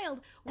her child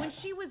when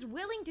she was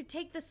willing to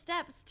take the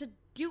steps to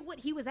do what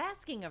he was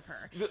asking of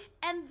her.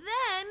 And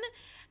then,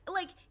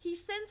 like, he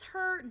sends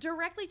her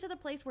directly to the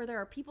place where there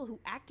are people who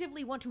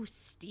actively want to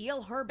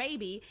steal her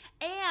baby,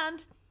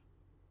 and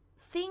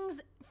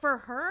things for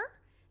her,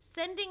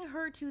 sending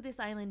her to this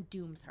island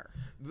dooms her.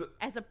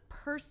 As a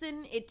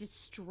person, it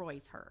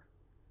destroys her.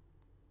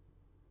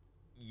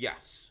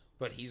 Yes,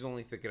 but he's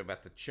only thinking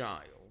about the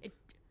child.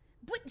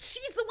 But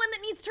she's the one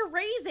that needs to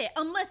raise it,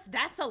 unless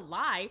that's a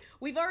lie.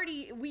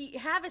 We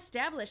have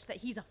established that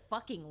he's a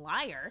fucking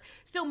liar.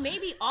 So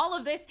maybe all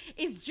of this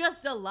is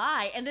just a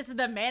lie, and this is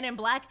the Man in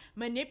Black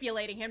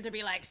manipulating him to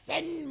be like,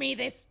 send me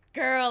this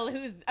girl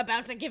who's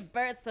about to give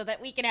birth so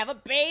that we can have a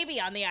baby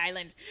on the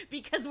island,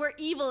 because we're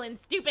evil and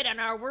stupid and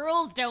our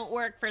rules don't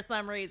work for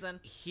some reason.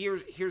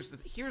 Here's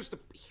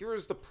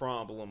the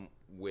problem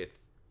with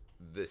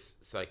this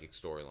psychic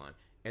storyline.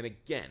 And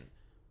again,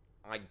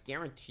 I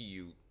guarantee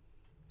you,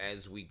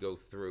 as we go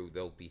through,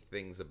 there'll be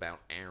things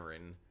about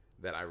Aaron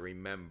that I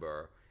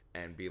remember,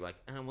 and be like,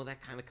 oh, well,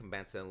 that kind of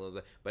combats that a little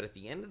bit. But at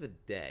the end of the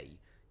day,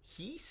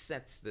 he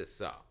sets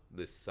this up,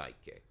 this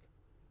psychic,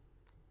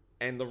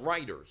 and the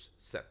writers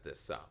set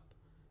this up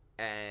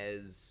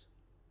as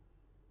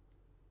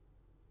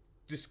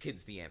this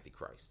kid's the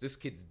Antichrist. This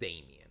kid's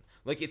Damien.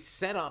 Like, it's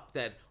set up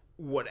that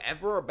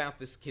whatever about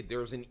this kid,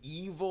 there's an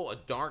evil, a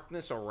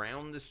darkness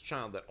around this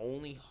child that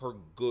only her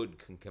good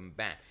can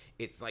combat.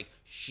 It's like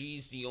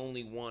she's the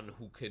only one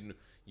who can,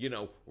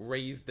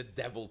 raise the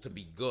devil to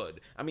be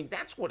good. I mean,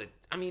 that's what it,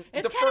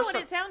 It's kind of what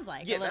it sounds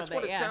like. Yeah, a little that's bit,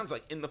 what it sounds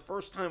like. And the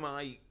first time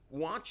I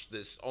watched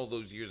this all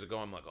those years ago,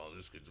 I'm like, oh,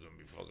 this kid's going to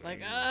be fucking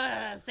like,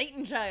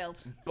 Satan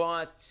child.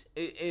 But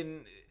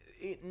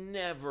it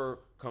never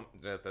comes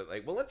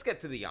like, well, let's get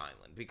to the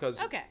island because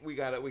we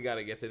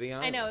gotta get to the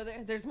island. I know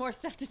there's more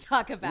stuff to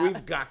talk about.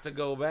 We've got to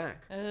go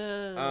back.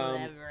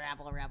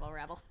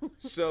 Rabble.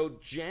 So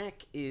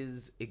Jack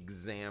is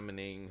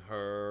examining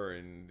her,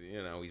 and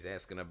he's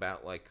asking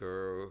about like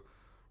her.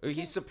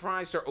 He's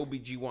surprised her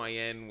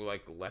OBGYN will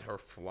like let her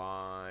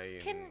fly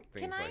and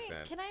things like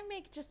that. Can I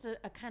make just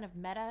a kind of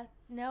meta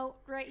note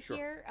right Sure.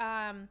 here?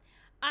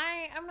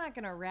 I'm not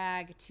going to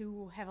rag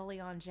too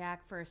heavily on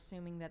Jack for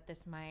assuming that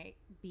this might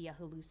be a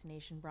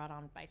hallucination brought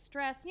on by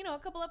stress. A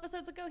couple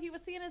episodes ago, he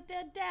was seeing his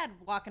dead dad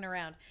walking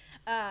around.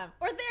 Or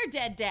their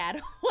dead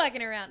dad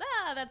walking around.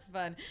 That's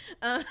fun.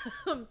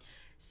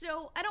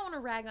 So I don't want to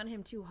rag on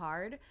him too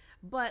hard.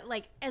 But,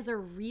 like, as a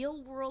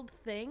real-world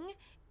thing,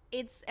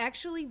 it's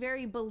actually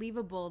very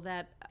believable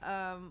that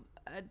a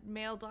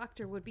male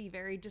doctor would be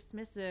very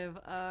dismissive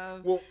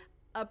of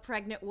a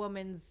pregnant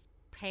woman's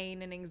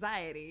pain and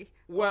anxiety.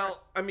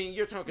 Well,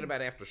 you're talking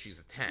about after she's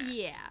attacked.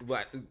 Yeah.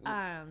 But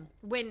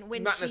when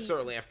not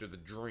necessarily after the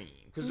dream,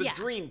 because the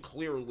dream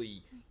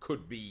clearly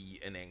could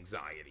be an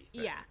anxiety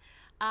thing. Yeah.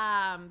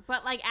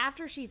 But like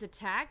after she's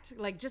attacked,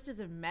 like just as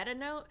a meta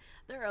note,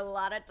 there are a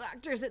lot of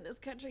doctors in this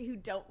country who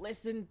don't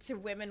listen to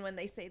women when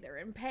they say they're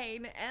in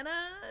pain and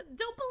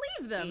don't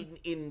believe them.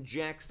 In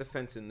Jack's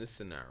defense in this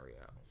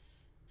scenario,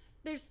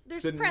 there's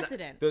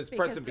precedent. There's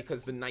precedent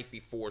because the night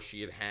before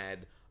she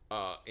had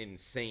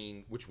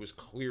insane, which was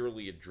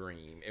clearly a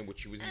dream, and which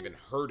she was even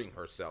hurting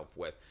herself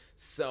with.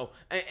 So,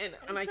 that's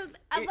why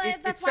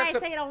I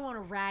say I don't want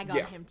to rag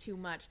on him too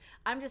much.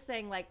 I'm just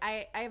saying, like,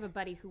 I have a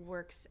buddy who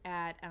works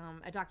at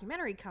a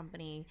documentary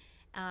company,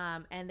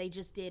 and they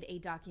just did a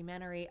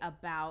documentary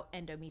about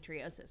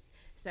endometriosis.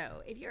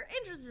 So, if you're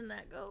interested in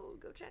that, go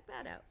check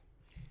that out.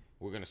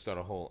 We're gonna start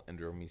a whole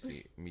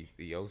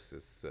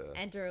endometriosis.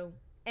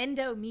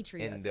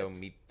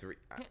 Endometriosis.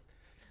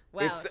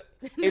 Wow,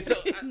 it's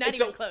not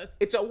even close.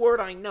 It's a word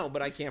I know,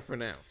 but I can't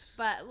pronounce.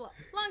 But long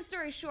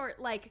story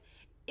short, like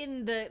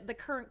in the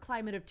current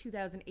climate of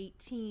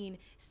 2018,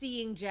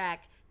 seeing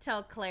Jack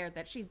tell Claire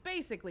that she's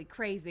basically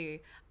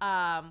crazy,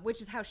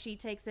 which is how she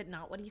takes it,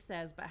 not what he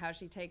says, but how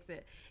she takes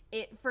it.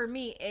 For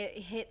me,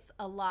 it hits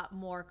a lot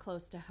more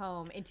close to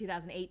home in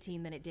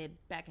 2018 than it did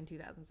back in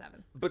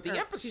 2007. But the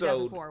episode,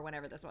 2004,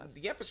 whenever this was.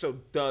 The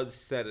episode does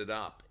set it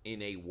up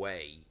in a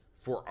way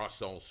for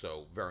us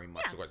also very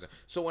much. Yeah.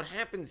 So what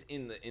happens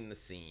in the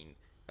scene?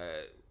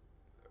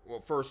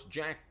 Well, first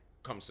Jack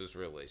comes to this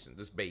realization: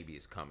 this baby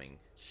is coming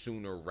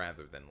sooner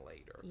rather than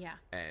later. Yeah,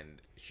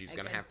 and she's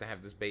gonna have to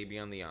have this baby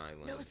on the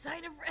island. No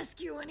sign of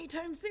rescue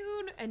anytime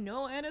soon, and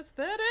no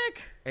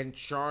anesthetic. And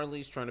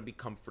Charlie's trying to be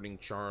comforting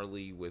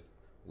Charlie with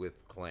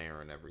Claire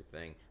and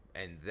everything.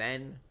 And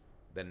then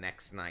the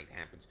next night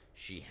happens.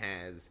 She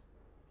has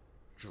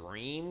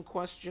dream ?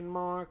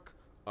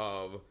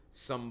 Of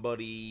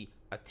somebody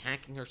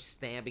attacking her,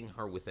 stabbing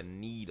her with a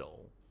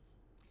needle.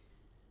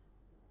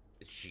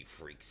 She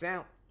freaks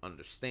out,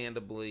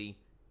 understandably.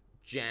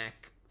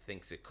 Jack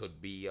thinks it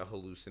could be a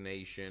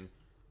hallucination.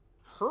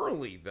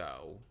 Hurley,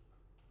 though...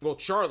 Well,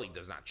 Charlie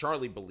does not.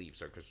 Charlie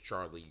believes her because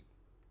Charlie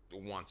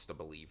wants to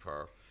believe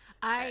her.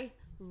 I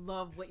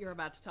love what you're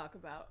about to talk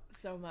about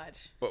so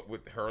much. But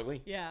with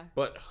Hurley? Yeah.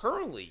 But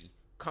Hurley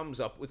comes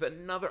up with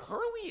another...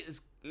 Hurley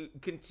is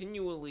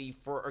continually,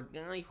 for a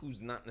guy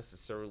who's not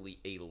necessarily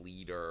a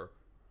leader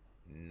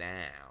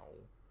now,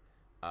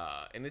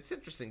 and it's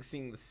interesting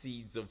seeing the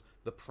seeds of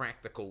the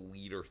practical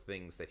leader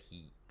things that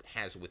he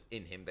has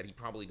within him that he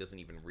probably doesn't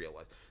even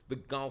realize. The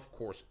golf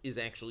course is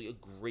actually a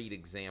great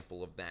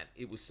example of that.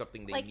 It was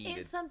something they needed.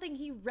 It's something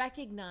he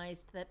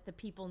recognized that the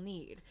people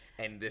need.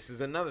 And this is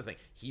another thing.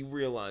 He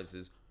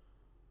realizes...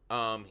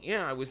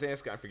 I was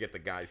asking, I forget the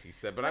guys he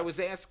said, but I was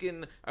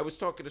talking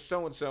to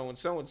so-and-so and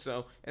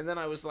so-and-so, and then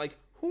I was like,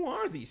 who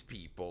are these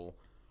people?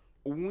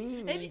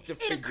 We need to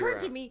figure out. It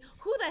occurred to me,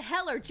 who the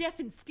hell are Jeff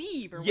and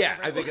Steve? Or yeah,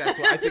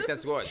 whatever. I think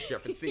that's what it's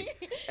Jeff and Steve.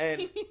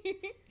 And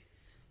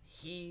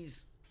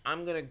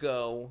I'm gonna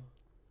go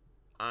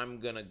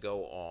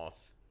off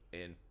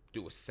and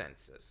do a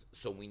census,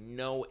 so we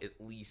know at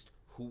least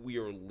who we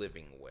are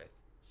living with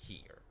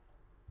here.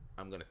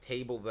 I'm gonna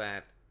table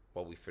that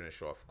while we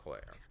finish off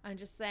Claire. I'm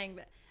just saying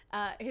that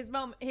his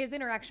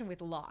interaction with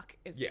Locke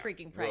is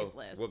freaking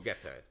priceless. We'll get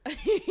to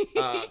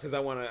it because I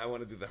want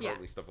to do the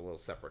Hurley stuff a little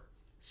separate.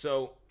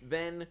 So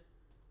then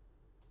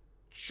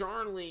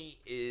Charlie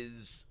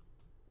is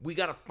we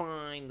gotta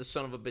find the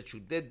son of a bitch who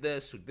did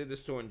this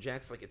to her. And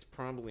Jack's like, it's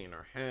probably in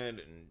her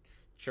head. And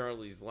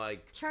Charlie's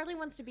like, Charlie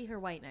wants to be her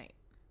white knight.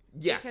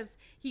 yes. Because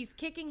he's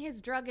kicking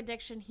his drug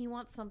addiction. He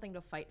wants something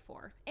to fight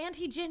for. And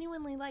he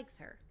genuinely likes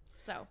her.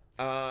 So.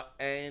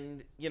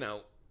 And,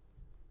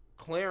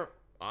 Claire,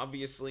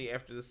 obviously,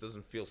 after this,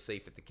 doesn't feel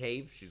safe at the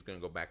cave. She's going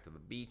to go back to the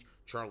beach.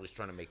 Charlie's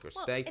trying to make her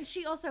stay. And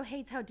she also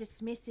hates how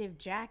dismissive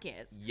Jack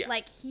is. Yes.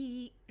 Like,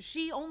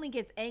 she only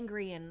gets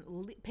angry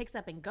and picks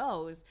up and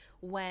goes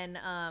when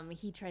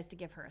he tries to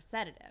give her a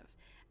sedative.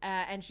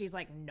 And she's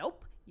like,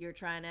 nope, you're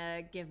trying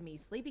to give me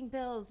sleeping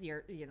pills.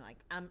 You're like,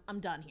 I'm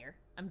done here.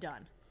 I'm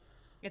done.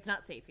 It's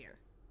not safe here.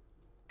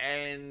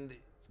 And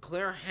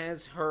Claire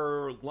has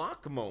her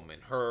Locke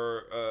moment,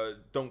 her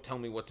don't tell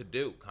me what to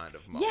do kind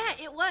of moment.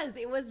 Yeah, it was.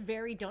 It was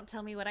very don't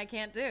tell me what I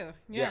can't do.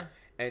 Yeah.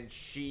 And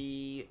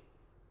she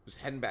was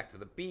heading back to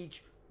the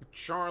beach.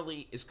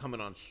 Charlie is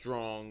coming on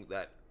strong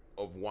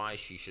of why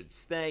she should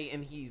stay,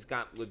 and he's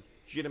got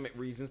legitimate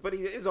reasons, but he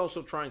is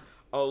also trying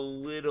a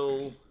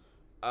little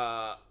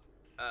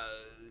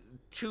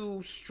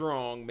too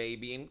strong,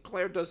 maybe. And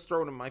Claire does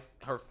throw it in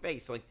her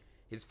face, like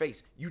his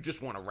face. You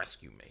just want to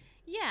rescue me.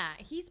 Yeah,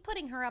 he's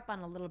putting her up on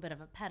a little bit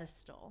of a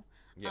pedestal.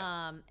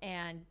 Yeah.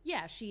 And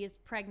yeah, she is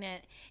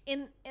pregnant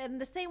in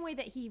the same way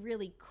that he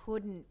really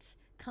couldn't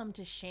come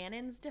to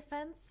Shannon's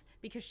defense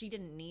because she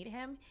didn't need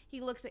him.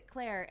 He looks at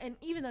Claire, and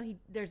even though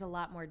there's a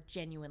lot more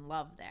genuine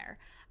love there,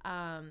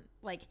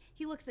 like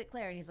he looks at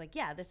Claire and he's like,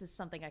 yeah, this is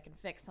something I can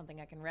fix, something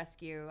I can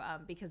rescue,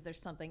 because there's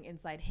something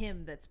inside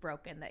him that's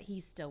broken that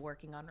he's still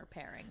working on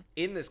repairing.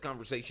 In this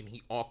conversation,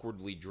 he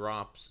awkwardly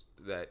drops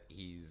that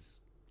he's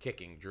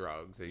kicking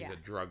drugs. He's a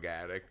drug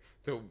addict.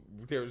 So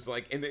there's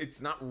and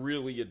it's not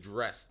really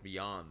addressed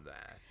beyond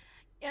that.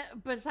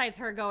 Besides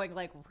her going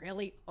like,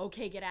 really?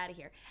 Okay, get out of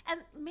here. And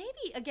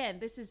maybe, again,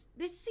 this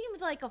seemed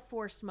like a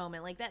forced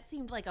moment. Like, that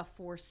seemed like a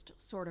forced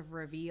sort of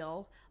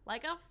reveal.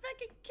 Like, I'll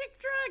fucking kick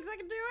drugs. I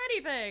can do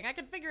anything. I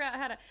can figure out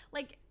how to,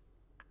 like,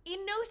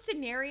 in no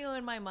scenario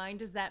in my mind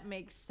does that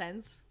make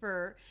sense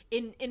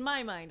in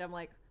my mind. I'm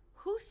like,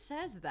 who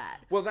says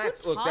that? Well,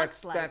 that's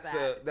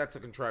that? A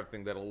contrived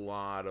thing that a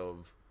lot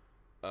of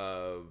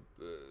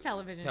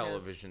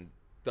television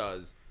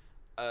does.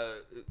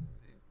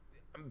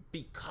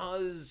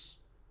 Because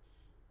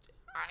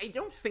I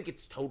don't think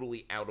it's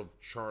totally out of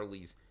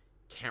Charlie's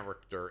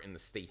character in the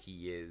state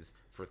he is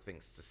for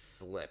things to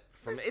slip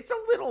from. It's a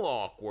little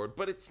awkward,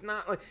 but it's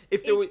not like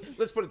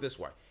let's put it this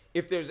way: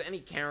 if there's any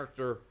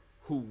character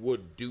who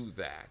would do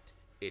that,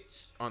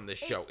 it's on this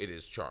show. It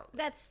is Charlie.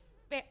 That's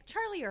fair.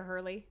 Charlie or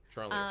Hurley.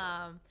 Charlie. Or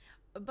Hurley.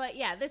 But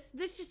yeah, this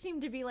just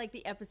seemed to be like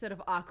the episode of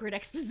awkward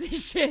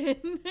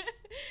exposition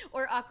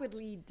or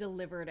awkwardly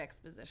delivered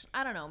exposition.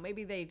 I don't know.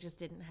 Maybe they just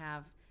didn't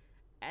have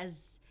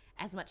as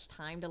much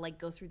time to like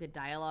go through the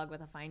dialogue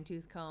with a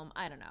fine-tooth comb.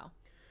 I don't know.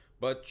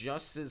 But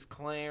just as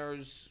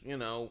Claire's,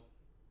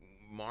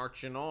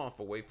 marching off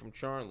away from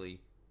Charlie,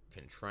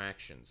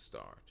 contractions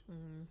start.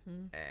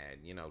 Mm-hmm.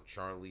 And,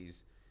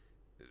 Charlie's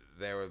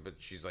there, but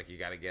she's like, you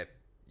gotta get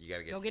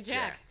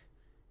Jack.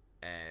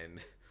 And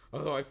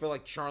although I feel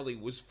like Charlie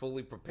was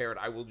fully prepared,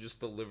 I will just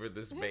deliver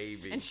this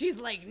baby. And she's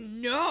like,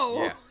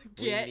 no,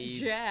 get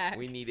Jack.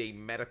 We need a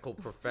medical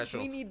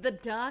professional. We need the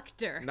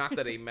doctor. Not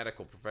that a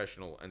medical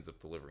professional ends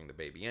up delivering the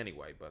baby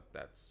anyway, but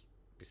that's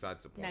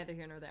besides the point. Neither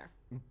here nor there.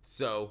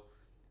 So,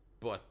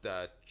 but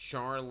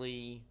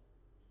Charlie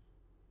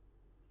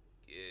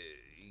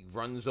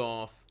runs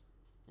off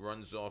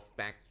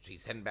back.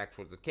 He's heading back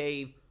towards the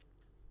cave.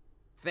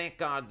 Thank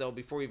God, though,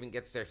 before he even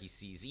gets there, he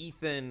sees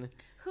Ethan.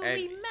 Who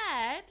we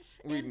met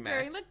during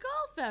the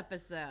golf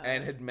episode.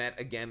 And had met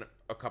again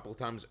a couple of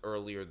times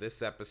earlier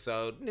this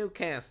episode. New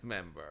cast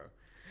member.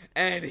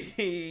 And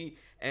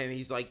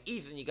he's like,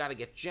 Ethan, you gotta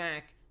get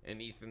Jack. And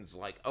Ethan's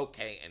like,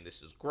 okay. And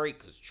this is great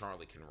because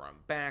Charlie can run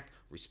back.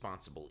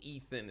 Responsible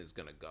Ethan is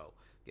gonna go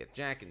get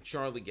Jack. And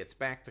Charlie gets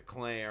back to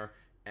Claire.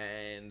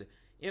 And,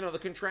 the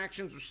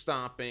contractions are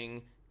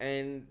stopping.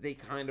 And they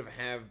kind of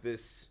have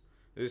this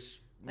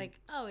like,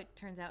 oh, it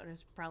turns out it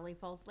was probably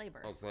false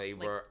labor. False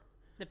labor. Like,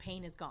 the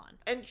pain is gone.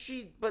 And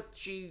she's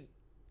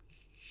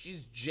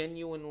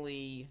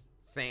genuinely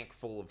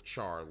thankful of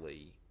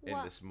Charlie in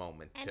this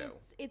moment too. And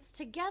it's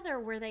together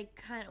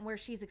where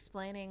she's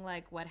explaining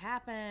like what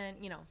happened,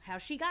 how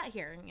she got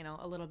here,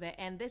 a little bit.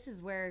 And this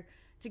is where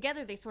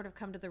together they sort of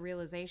come to the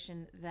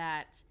realization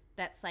that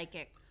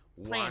psychic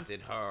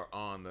wanted her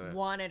on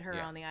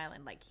the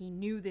island. Like, he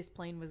knew this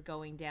plane was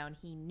going down.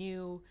 He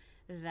knew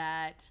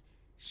that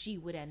she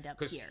would end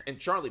up here. And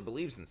Charlie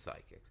believes in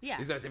psychics. Yeah.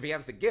 He says if he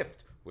has the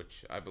gift,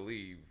 which I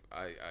believe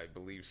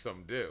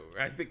some do.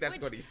 I think that's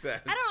what he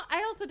says.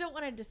 I also don't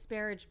want to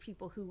disparage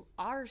people who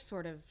are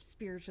sort of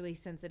spiritually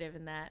sensitive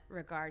in that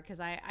regard, because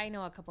I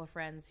know a couple of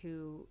friends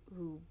who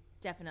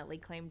definitely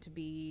claim to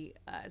be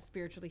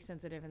spiritually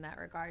sensitive in that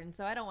regard, and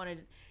so I don't want to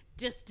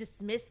just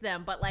dismiss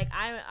them. But like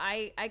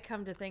I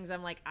come to things,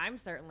 I'm like, I'm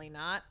certainly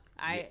not.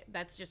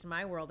 That's just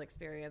my world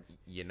experience.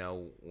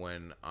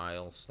 When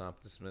I'll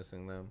stop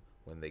dismissing them?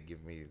 when they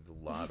give me the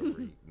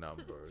lottery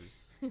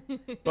numbers.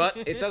 But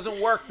it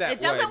doesn't work that way,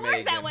 It doesn't work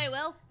that Megan. way,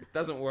 Will. It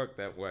doesn't work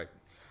that way.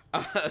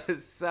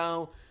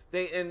 So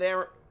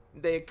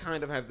they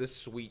kind of have this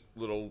sweet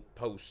little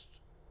post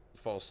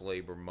false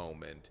labor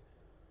moment.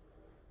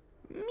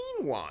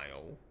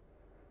 Meanwhile,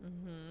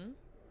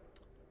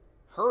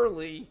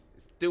 Hurley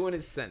is doing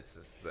his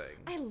census thing.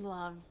 I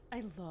love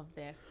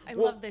this. I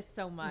Well, love this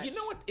so much. You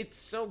know what? It's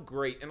so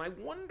great, and I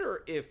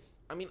wonder if,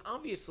 I mean,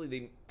 obviously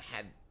they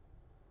had,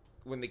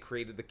 when they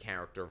created the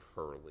character of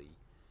Hurley,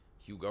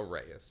 Hugo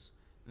Reyes,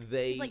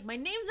 they He's like, my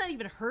name's not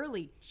even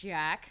Hurley,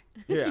 Jack.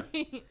 Yeah.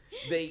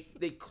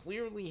 they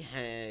clearly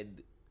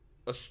had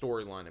a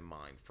storyline in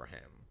mind for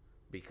him,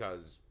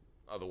 because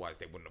otherwise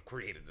they wouldn't have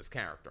created this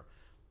character.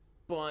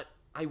 But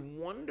I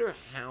wonder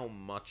how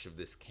much of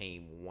this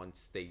came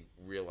once they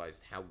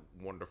realized how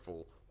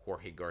wonderful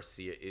Jorge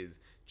Garcia is,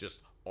 just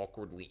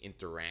awkwardly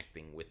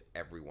interacting with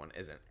everyone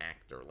as an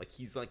actor. Like,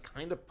 he's like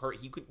kind of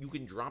you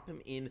can drop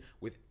him in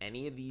with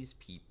any of these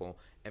people,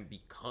 and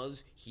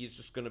because he's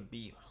just gonna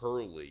be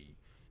Hurley,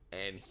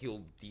 and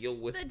he'll deal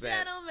with The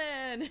that.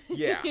 gentleman.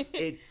 Yeah,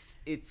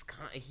 it's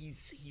kind.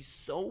 He's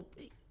so,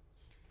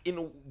 in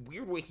a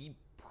weird way, he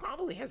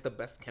probably has the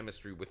best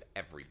chemistry with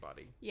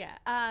everybody. Yeah.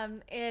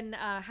 In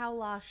How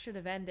Lost Should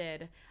Have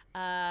Ended,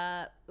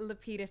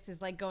 Lapidus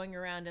is like going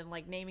around and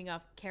like naming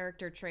off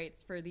character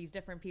traits for these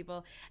different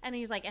people, and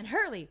he's like, and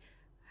Hurley,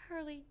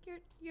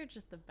 you're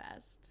just the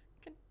best.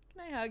 Can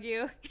I hug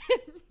you?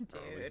 Dude.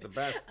 Hurley's the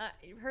best.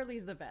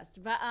 Hurley's the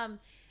best. But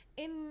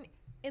in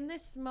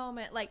this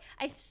moment, like,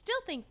 I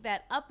still think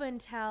that up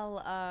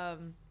until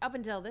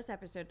this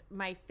episode,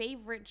 my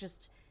favorite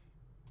just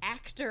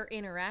actor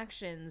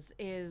interactions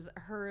is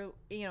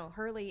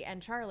Hurley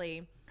and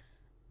Charlie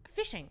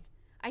fishing.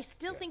 I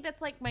still think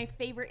that's like my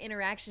favorite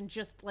interaction,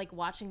 just like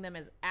watching them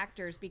as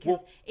actors,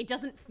 because it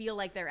doesn't feel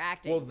like they're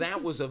acting. Well,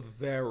 that was a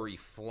very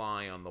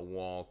fly on the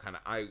wall kind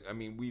of. I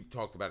mean, we've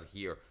talked about it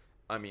here.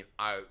 I mean,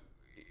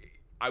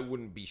 I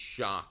wouldn't be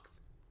shocked.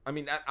 I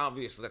mean,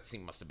 that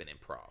scene must have been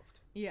improv.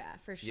 Yeah,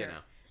 for sure. You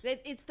know.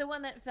 It's the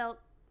one that felt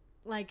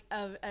like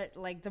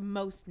like the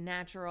most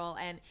natural,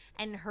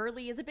 and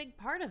Hurley is a big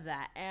part of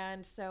that.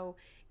 And so,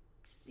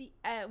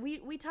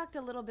 we talked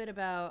a little bit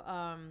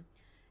about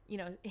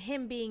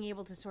him being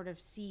able to sort of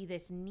see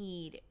this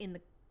need in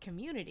the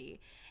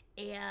community,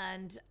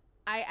 and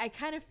I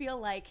kind of feel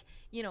like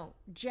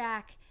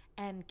Jack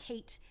and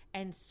Kate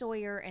and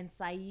Sawyer and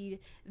Saeed,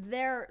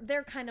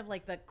 they're kind of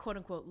like the quote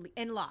unquote,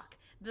 and Locke,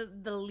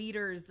 the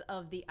leaders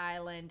of the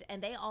island,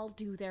 and they all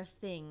do their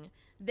thing.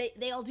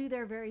 They all do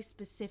their very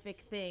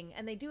specific thing,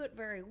 and they do it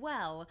very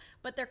well,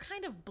 but they're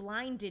kind of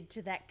blinded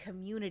to that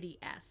community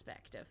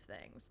aspect of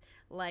things.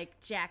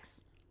 Like,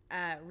 Jack's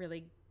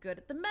really good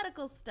at the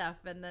medical stuff,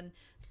 and then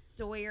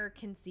Sawyer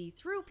can see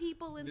through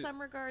people in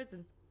some regards,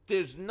 and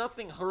There's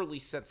nothing Hurley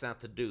sets out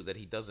to do that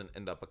he doesn't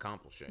end up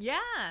accomplishing.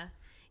 yeah.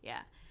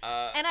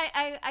 And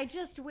I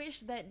just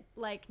wish that,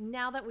 like,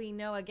 now that we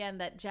know again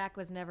that Jack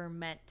was never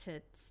meant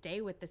to stay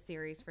with the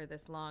series for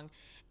this long,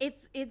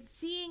 it's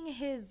seeing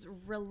his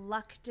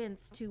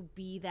reluctance to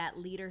be that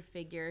leader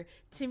figure,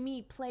 to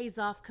me, plays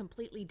off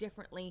completely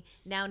differently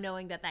now,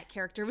 knowing that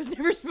character was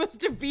never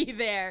supposed to be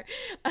there.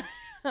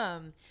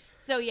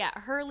 So yeah,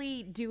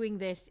 Hurley doing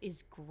this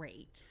is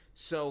great.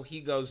 So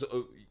he goes,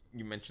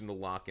 you mentioned the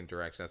Locke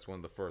interaction. That's one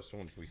of the first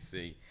ones we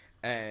see.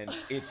 And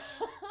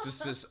it's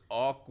just this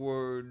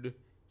awkward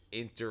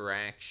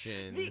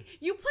interaction.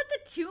 You put the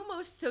two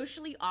most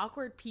socially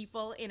awkward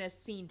people in a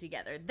scene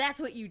together. That's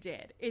what you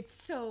did. It's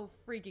so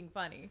freaking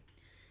funny.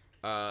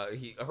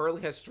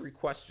 Hurley has 3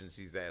 questions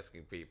he's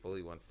asking people.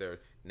 He wants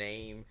their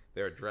name,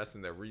 their address,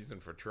 and their reason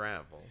for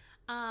travel.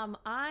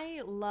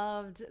 I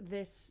loved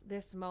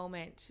this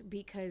moment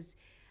because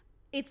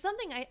it's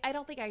something I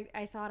don't think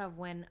I thought of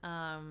when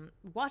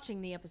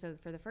watching the episode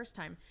for the first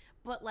time.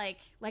 But like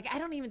I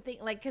don't even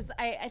think, like, because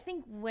I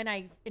think when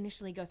I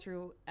initially go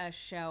through a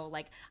show,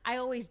 like, I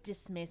always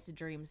dismiss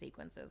dream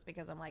sequences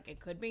because I'm like, it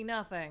could be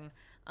nothing.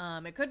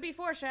 It could be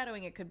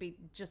foreshadowing. It could be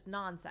just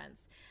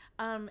nonsense.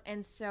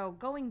 And so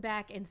going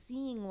back and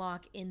seeing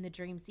Locke in the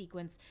dream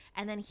sequence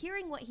and then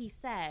hearing what he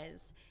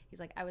says,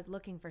 he's like, I was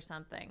looking for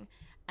something.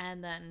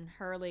 And then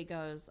Hurley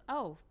goes,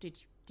 oh, did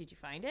you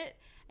find it?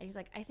 And he's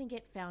like, I think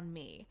it found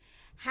me.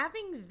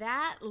 Having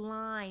that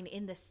line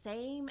in the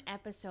same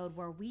episode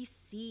where we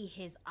see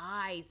his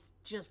eyes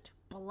just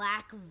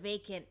black,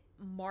 vacant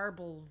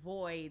marble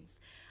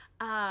voids,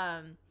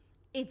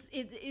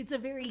 it's a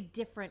very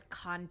different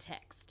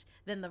context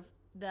than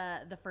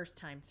the first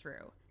time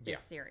through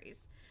this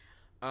series.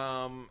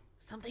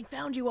 Something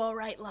found you all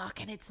right,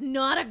 Locke, and it's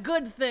not a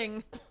good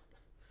thing.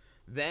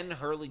 Then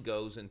Hurley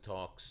goes and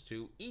talks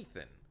to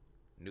Ethan,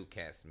 new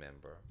cast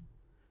member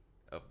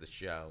of the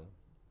show.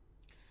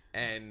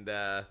 And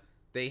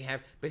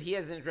but he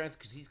has an interest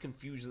because he's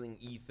confusing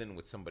Ethan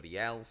with somebody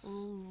else.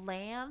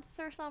 Lance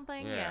or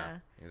something? Yeah.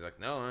 He's like,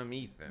 no, I'm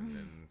Ethan.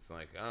 And it's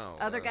like, oh.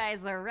 Other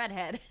guy's a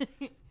redhead.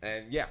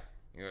 And yeah.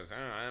 He goes,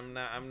 oh,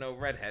 I'm no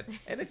redhead.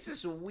 And it's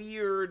this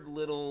weird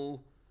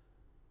little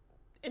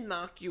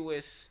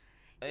innocuous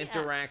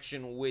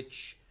interaction,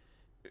 which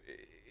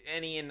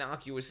any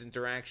innocuous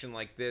interaction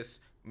like this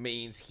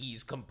means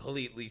he's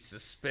completely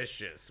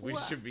suspicious. We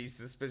should be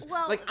suspicious.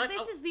 Well,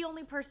 this is the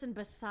only person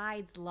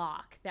besides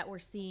Locke that we're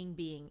seeing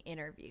being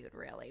interviewed,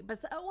 really.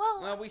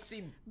 Well, we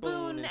see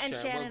Boone and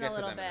Shannon we'll get a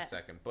little bit in a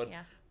second, but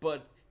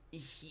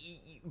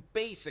he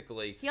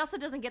basically, he also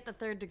doesn't get the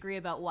third degree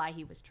about why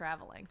he was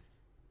traveling.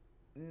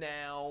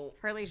 Now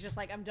Hurley's just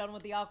like, I'm done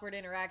with the awkward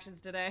interactions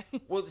today.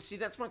 Well, see,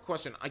 that's my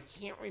question. I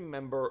can't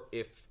remember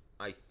if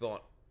I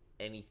thought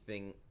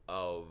anything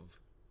of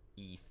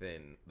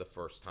Ethan the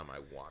first time I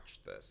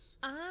watched this.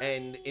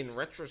 And in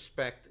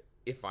retrospect,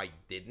 if I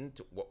didn't,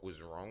 what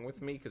was wrong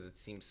with me? Because it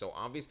seems so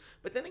obvious.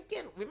 But then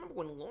again, remember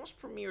when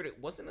Lost premiered, it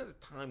wasn't at a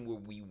time where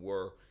we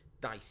were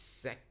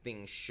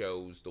dissecting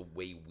shows the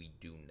way we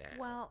do now.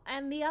 Well,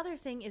 and the other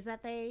thing is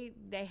that they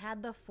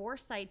had the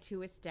foresight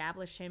to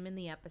establish him in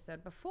the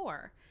episode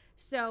before.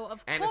 So,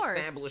 of course... And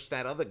establish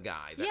that other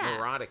guy, that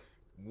neurotic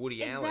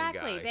Woody Allen guy.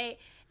 Exactly.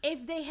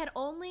 If they had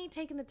only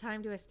taken the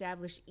time to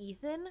establish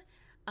Ethan,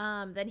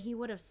 then he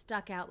would have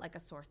stuck out like a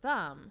sore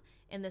thumb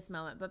in this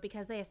moment. But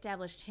because they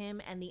established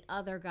him and the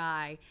other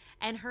guy,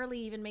 and Hurley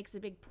even makes a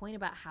big point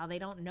about how they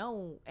don't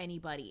know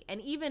anybody. And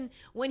even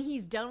when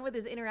he's done with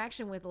his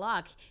interaction with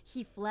Locke,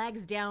 he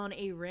flags down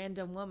a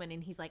random woman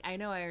and he's like, I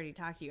know I already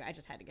talked to you. I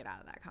just had to get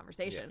out of that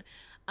conversation.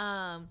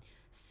 Yeah.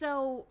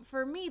 So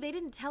for me, they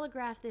didn't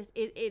telegraph this.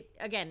 It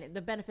again,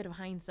 the benefit of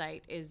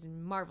hindsight is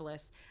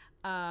marvelous.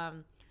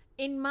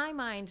 In my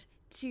mind,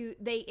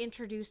 they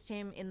introduced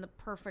him in the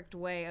perfect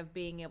way of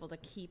being able to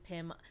keep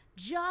him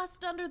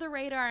just under the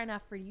radar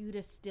enough for you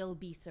to still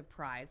be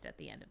surprised at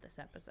the end of this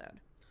episode.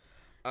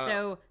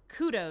 So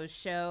kudos,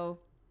 show.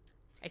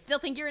 I still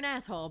think you're an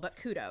asshole, but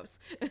kudos.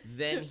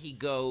 Then he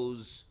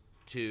goes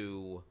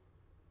to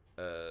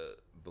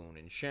Boone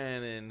and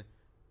Shannon,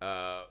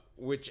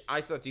 which I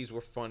thought these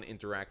were fun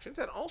interactions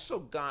that also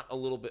got a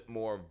little bit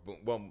more of Boone.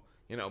 Well,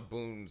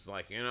 Boone's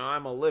like,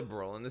 I'm a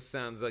liberal, and this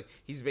sounds like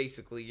he's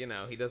basically,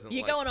 he doesn't.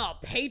 You going all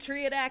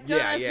patriot act on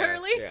us,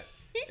 Hurley?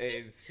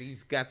 Yeah.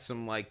 He's got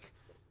some like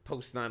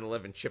post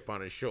 9/11 chip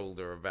on his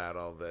shoulder about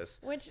all this.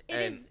 Which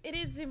it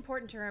is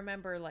important to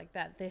remember, like,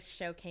 that this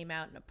show came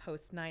out in a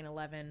post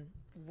 9/11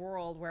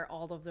 world where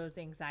all of those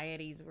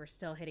anxieties were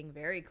still hitting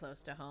very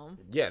close to home.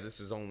 Yeah, this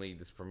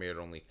premiered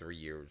only 3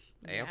 years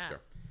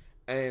after,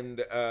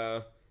 and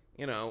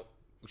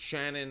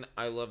Shannon.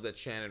 I love that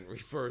Shannon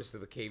refers to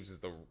the caves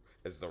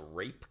as the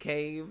rape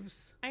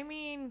caves. I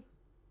mean,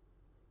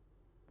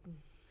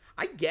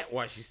 I get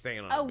why she's staying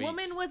on a beach.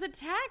 Woman was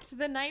attacked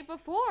the night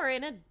before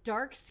in a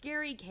dark,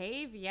 scary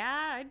cave.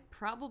 Yeah, I'd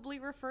probably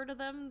refer to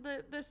them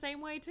the same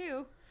way,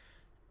 too.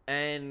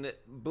 And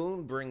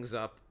Boone brings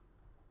up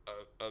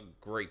a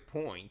great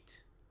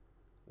point.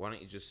 Why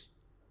don't you just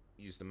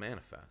use the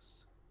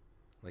manifest?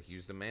 Like,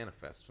 use the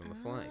manifest from the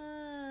flag.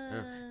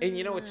 And,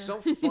 it's so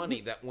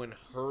funny that when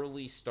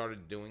Hurley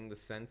started doing the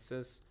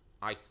census,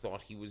 I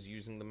thought he was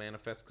using the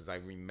manifest because I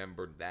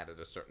remembered that at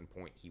a certain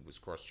point he was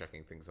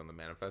cross-checking things on the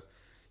manifest.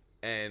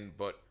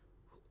 But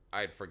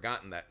I had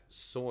forgotten that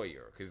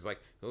Sawyer, because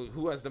like,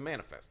 who has the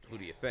manifest? Who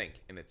do you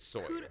think? And it's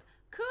Sawyer.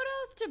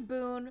 Kudos to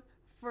Boone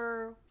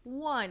for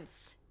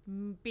once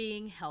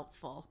being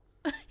helpful.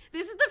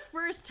 This is the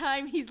first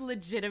time he's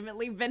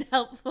legitimately been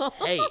helpful.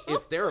 Hey,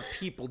 if there are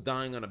people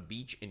dying on a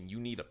beach and you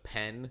need a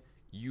pen,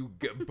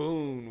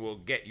 Boone will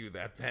get you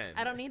that pen.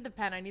 I don't need the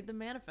pen. I need the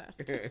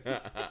manifest.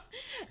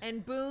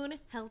 And Boone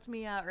helped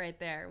me out right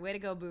there. Way to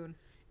go, Boone.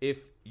 If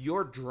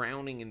you're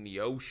drowning in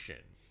the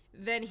ocean,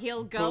 then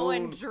he'll go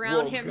and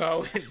drown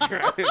himself.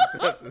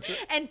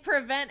 And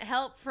prevent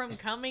help from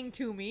coming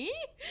to me?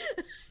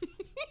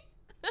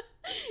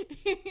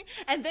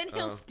 And then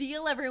he'll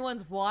steal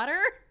everyone's water?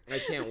 I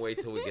can't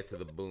wait till we get to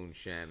the Boone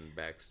Shannon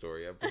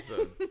backstory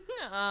episodes.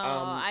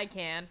 I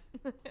can.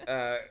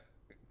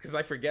 Because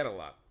I forget a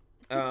lot.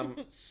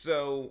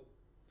 So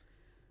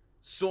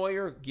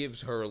Sawyer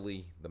gives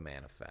Hurley the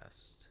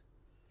manifest.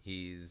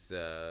 He's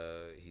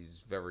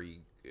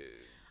very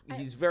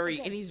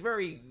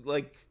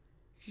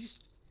he's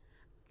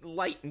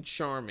light and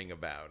charming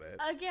about it.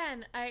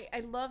 Again,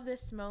 I love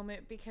this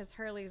moment because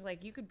Hurley's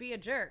like, you could be a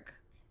jerk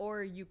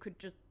or you could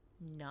just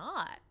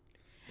not.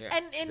 Yeah.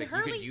 And like,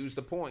 Hurley, you could use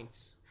the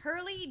points.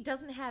 Hurley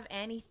doesn't have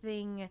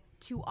anything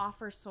to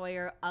offer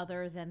Sawyer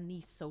other than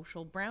the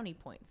social brownie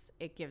points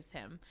it gives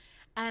him.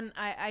 And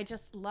I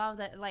just love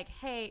that, like,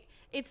 hey,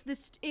 it's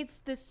this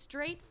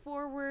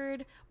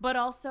straightforward, but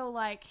also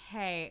like,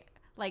 hey,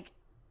 like,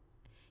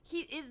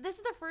 this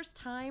is the first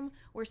time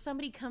where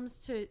somebody comes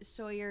to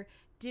Sawyer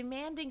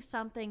demanding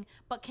something,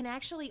 but can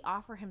actually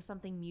offer him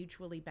something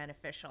mutually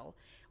beneficial,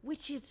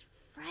 which is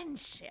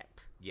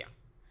friendship. Yeah.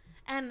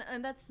 And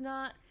that's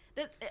not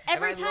that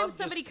every time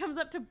somebody comes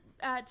up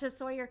to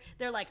Sawyer,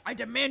 they're like, I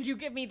demand you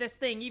give me this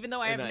thing, even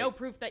though I have no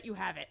proof that you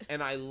have it.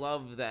 And I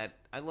love that.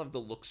 I love the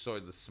look Sawyer,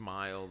 the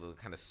smile, the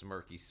kind of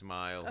smirky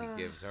smile he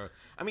gives her.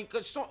 I mean,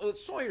 because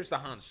Sawyer's the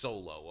Han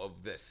Solo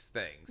of this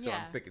thing, so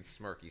I'm thinking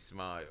smirky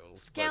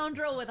smiles.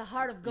 Scoundrel with a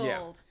heart of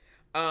gold.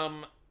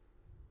 Yeah.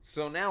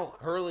 So now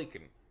Hurley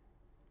can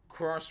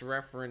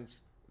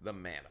cross-reference the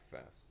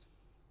manifest.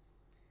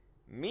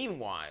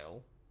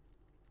 Meanwhile,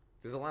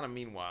 there's a lot of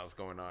meanwhiles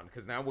going on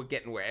because now we're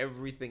getting where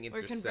everything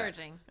intersects. We're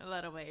converging a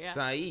little bit, yeah.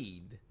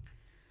 Saeed,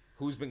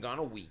 who's been gone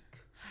a week,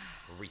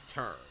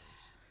 returns.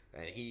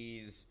 And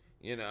he's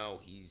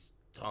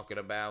talking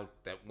about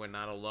that we're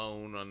not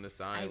alone on this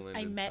island.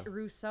 I met stuff.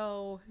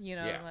 Rousseau,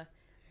 Yeah.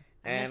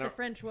 I met the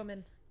French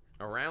woman.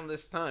 Around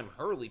this time,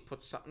 Hurley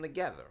puts something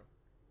together.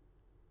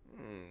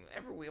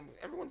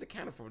 Everyone's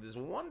accounted for. This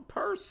one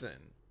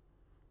person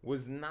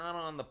was not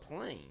on the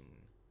plane.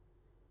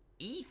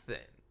 Ethan,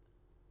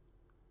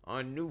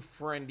 our new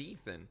friend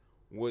Ethan,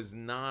 was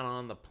not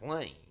on the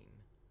plane.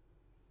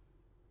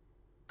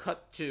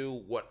 Cut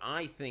to what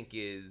I think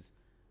is,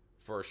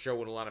 for a show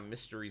with a lot of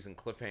mysteries and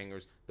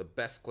cliffhangers, the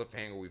best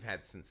cliffhanger we've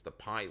had since the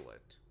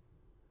pilot.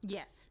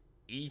 Yes.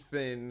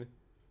 Ethan,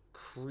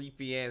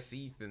 creepy ass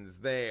Ethan's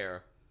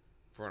there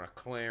for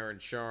Claire and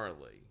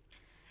Charlie.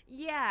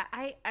 Yeah,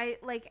 I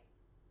like.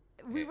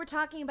 We were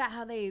talking about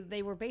how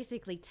they were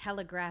basically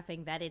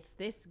telegraphing that it's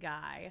this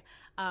guy.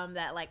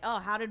 That like, oh,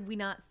 how did we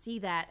not see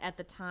that at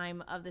the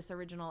time of this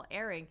original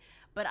airing?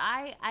 But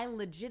I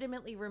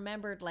legitimately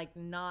remembered like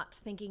not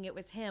thinking it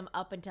was him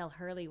up until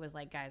Hurley was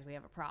like, guys, we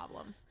have a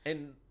problem.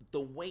 And the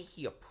way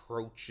he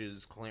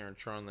approaches Claire and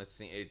Charlie, let's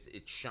see,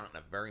 it's shot in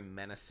a very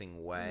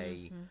menacing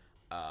way.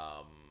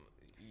 Mm-hmm.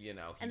 He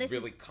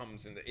really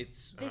comes into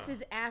it's. This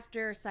is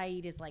after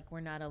Saeed is like, we're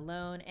not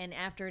alone, and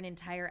after an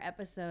entire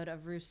episode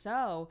of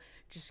Rousseau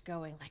just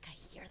going like, I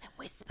hear them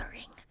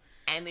whispering.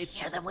 And it's,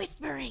 hear them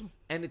whispering.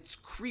 And it's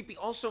creepy.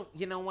 Also,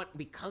 you know what?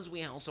 Because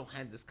we also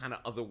had this kind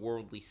of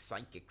otherworldly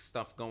psychic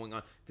stuff going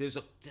on, there's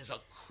a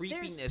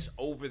creepiness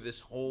over this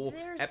whole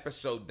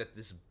episode that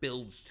this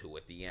builds to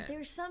at the end.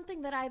 There's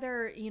something that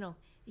either,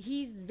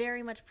 he's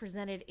very much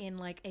presented in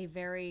like a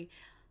very,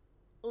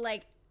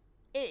 like,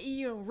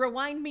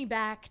 rewind me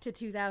back to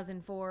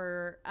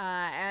 2004,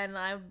 and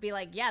I'd be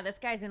like, yeah, this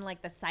guy's in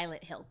like the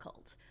Silent Hill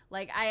cult.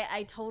 Like,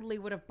 I totally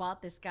would have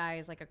bought this guy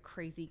as like a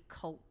crazy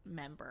cult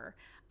member,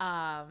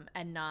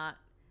 and not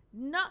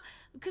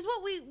because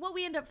what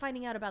we end up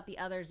finding out about the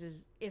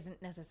others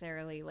isn't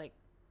necessarily like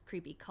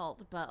creepy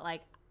cult, but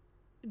like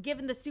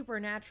given the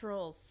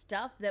supernatural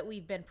stuff that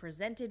we've been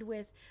presented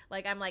with,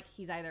 like I'm like,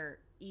 he's either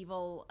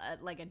evil,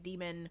 like a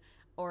demon,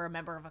 or a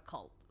member of a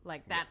cult.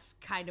 Like that's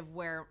kind of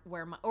where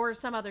or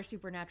some other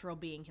supernatural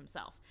being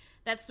himself.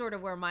 That's sort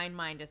of where my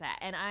mind is at.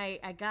 And I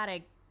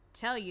gotta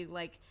tell you,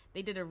 like,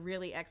 they did a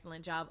really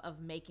excellent job of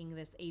making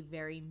this a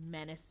very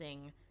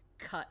menacing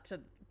cut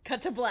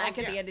to black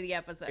at the end of the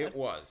episode. It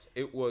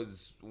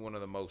was one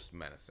of the most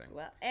menacing.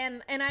 Well,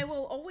 and I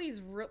will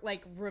always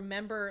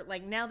remember,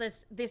 like, now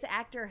this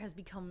actor has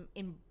become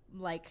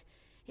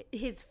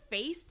his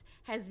face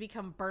has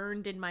become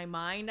burned in my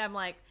mind. I'm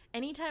like,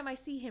 anytime I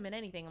see him in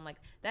anything, I'm like,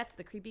 that's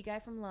the creepy guy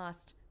from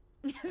Lost.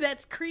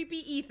 That's creepy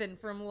Ethan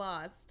from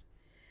Lost.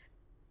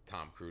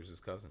 Tom Cruise's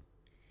cousin.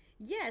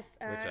 Yes.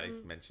 Which I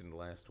mentioned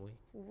last week.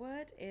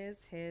 What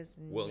is his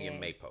name?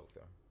 William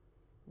Mapother.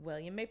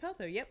 William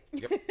Mapother, yep.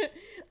 Yep.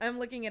 I'm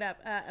looking it up.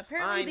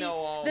 Apparently, I know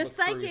all the the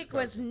psychic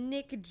was cousins.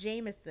 Nick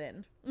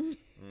Jameson.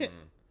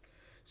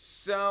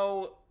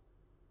 So,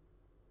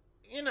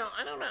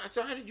 I don't know.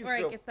 So how did you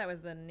feel? I guess that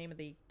was the name of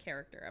the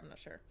character. I'm not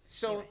sure.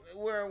 So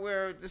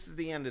anyway. this is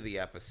the end of the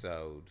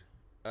episode.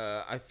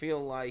 I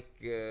feel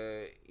like,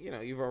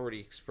 you've already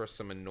expressed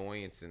some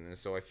annoyance in this,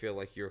 so I feel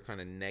like you're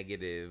kind of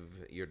negative,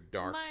 your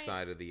dark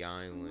side of the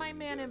island. My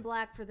man in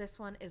black for this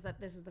one is that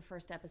this is the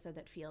first episode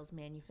that feels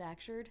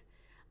manufactured.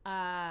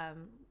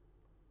 And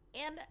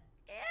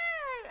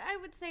I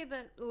would say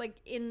that, like,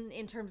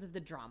 in terms of the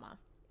drama,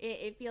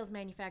 it feels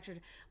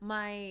manufactured.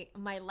 My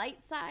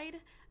light side,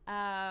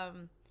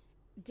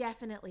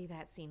 definitely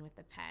that scene with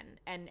the pen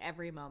and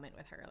every moment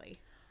with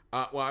Hurley.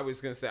 Well, I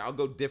was going to say, I'll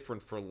go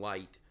different for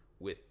light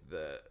with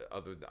the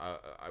other.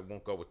 I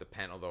won't go with the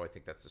pen, although I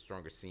think that's the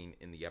strongest scene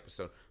in the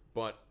episode.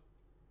 But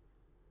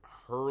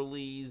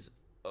Hurley's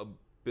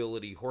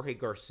ability, Jorge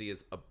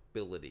Garcia's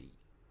ability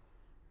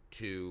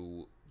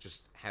to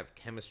just have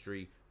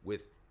chemistry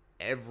with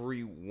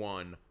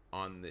everyone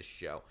on this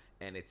show.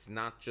 And it's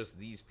not just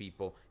these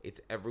people,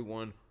 it's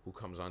everyone who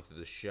comes onto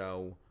the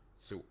show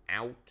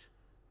throughout,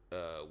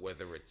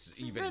 whether it's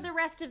even for the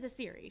rest of the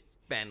series.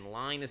 Ben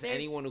Linus,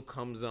 anyone who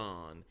comes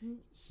on,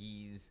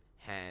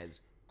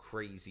 has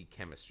crazy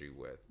chemistry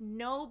with.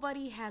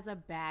 Nobody has a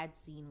bad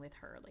scene with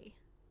Hurley.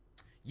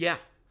 Yeah,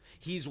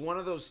 he's one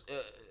of those.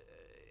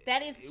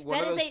 That is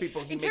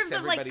people. He in makes terms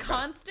of like better.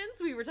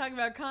 constants. We were talking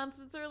about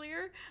constants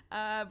earlier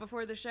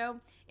before the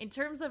show. In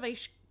terms of a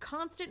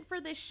constant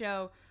for this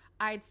show,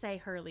 I'd say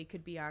Hurley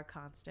could be our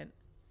constant,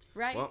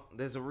 right? Well,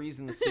 there's a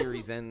reason the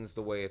series ends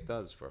the way it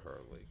does for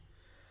Hurley.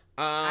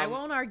 I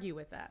won't argue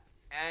with that.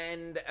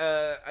 And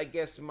I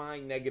guess my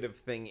negative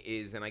thing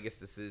is, and I guess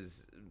this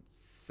is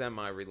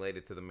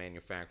semi-related to the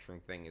manufacturing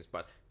thing, is,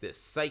 but this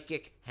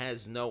psychic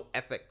has no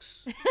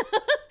ethics.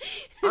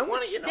 I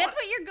want to, That's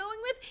what you're going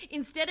with?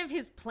 Instead of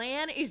his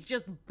plan is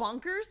just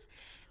bonkers?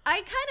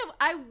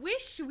 I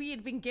wish we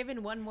had been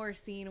given one more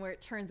scene where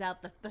it turns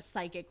out that the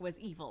psychic was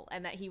evil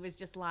and that he was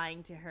just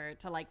lying to her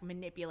to like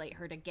manipulate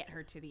her to get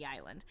her to the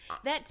island.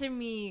 That to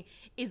me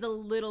is a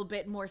little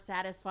bit more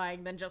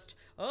satisfying than just,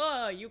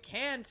 oh, you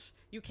can't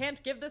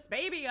give this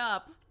baby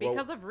up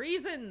because of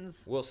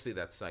reasons. We'll see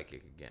that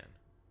psychic again.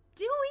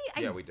 Do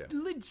we? Yeah, we do.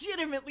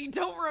 Legitimately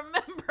don't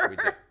remember. We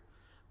do.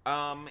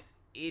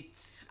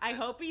 It's... I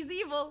hope he's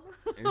evil.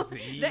 It's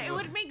evil. It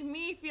would make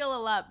me feel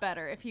a lot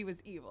better if he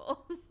was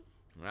evil.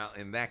 Well,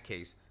 in that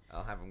case,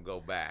 I'll have him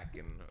go back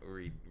and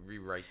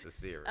rewrite the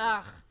series.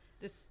 Ugh,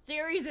 this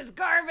series is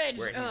garbage.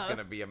 Where he's going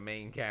to be a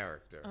main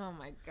character. Oh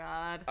my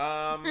god.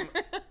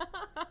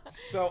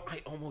 So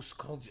I almost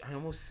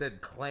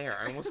said Claire.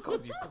 I almost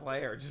called you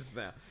Claire just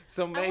now.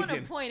 So Megan, I want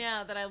to point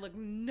out that I look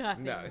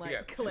nothing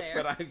like Claire.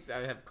 But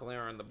I have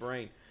Claire on the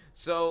brain.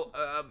 So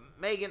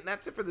Megan,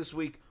 that's it for this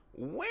week.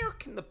 Where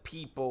can the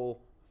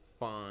people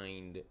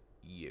find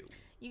you?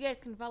 You guys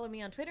can follow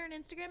me on Twitter and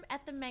Instagram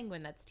at the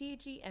Menguin. That's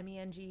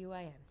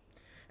TheMenguin.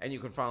 And you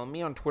can follow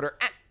me on Twitter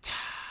at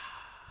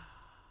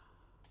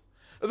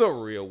The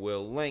Real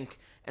Will Link.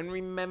 And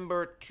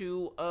remember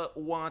to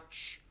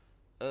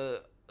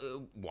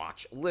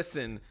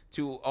listen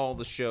to all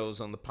the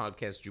shows on the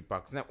Podcast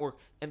Jukebox Network.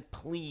 And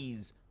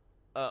please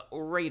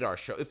rate our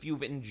show. If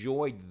you've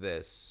enjoyed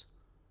this,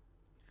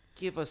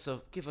 give us a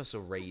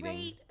rating.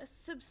 Rate,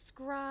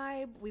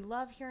 subscribe. We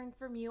love hearing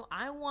from you.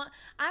 I want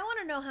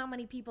to know how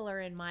many people are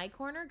in my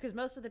corner, because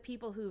most of the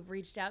people who've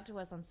reached out to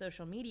us on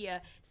social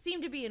media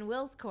seem to be in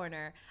Will's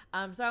corner.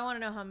 So I want to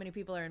know how many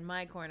people are in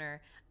my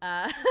corner.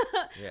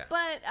 Yeah.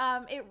 But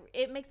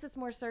it makes us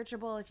more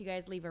searchable if you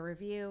guys leave a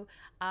review.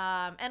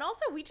 And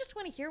also, we just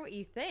want to hear what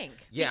you think.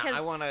 Yeah,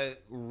 I want to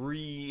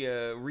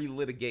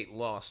relitigate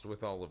Lost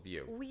with all of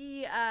you.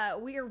 We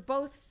are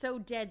both so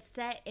dead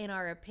set in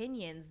our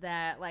opinions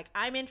that, like,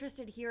 I'm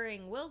interested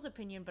hearing Will's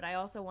opinion, but I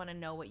also want to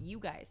know what you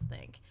guys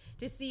think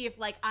to see if,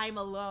 like, I'm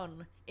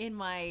alone in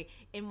my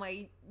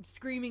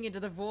screaming into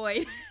the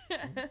void.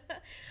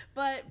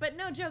 But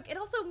no joke, it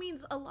also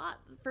means a lot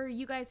for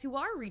you guys who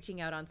are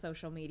reaching out on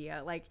social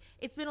media. Like,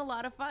 it's been a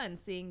lot of fun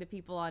seeing the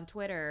people on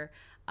Twitter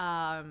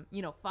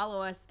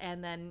follow us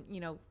and then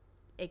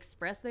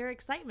express their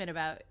excitement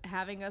about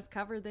having us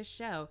cover this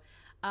show.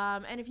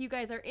 And if you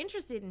guys are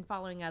interested in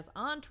following us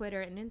on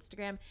Twitter and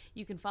Instagram,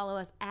 you can follow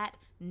us at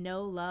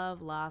No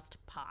Love Lost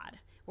Pod.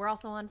 We're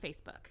also on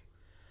Facebook.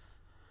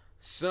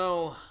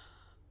 So,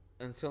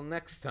 until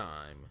next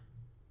time,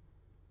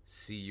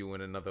 see you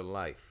in another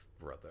life,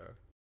 brother.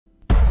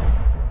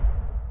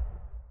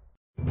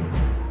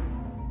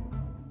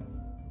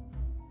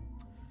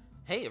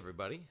 Hey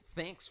everybody,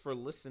 thanks for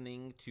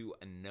listening to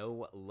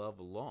No Love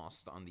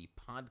Lost on the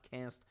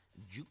Podcast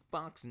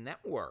Jukebox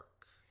Network.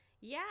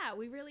 Yeah,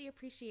 we really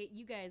appreciate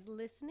you guys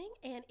listening,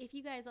 and if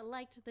you guys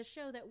liked the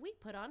show that we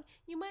put on,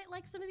 you might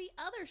like some of the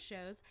other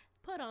shows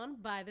put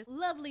on by this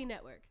lovely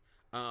network.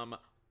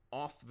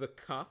 Off the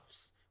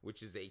Cuffs,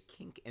 which is a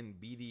kink and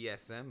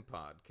BDSM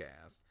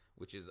podcast,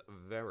 which is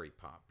very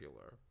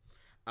popular.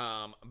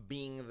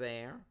 Being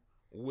There,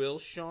 Will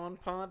Sean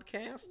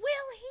podcast.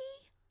 Will he?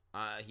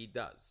 He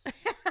does.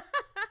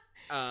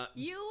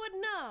 You would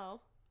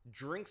know.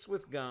 Drinks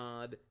with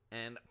God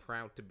and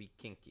Proud to be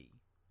Kinky.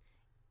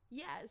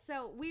 Yeah,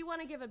 so we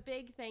want to give a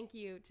big thank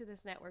you to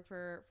this network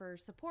for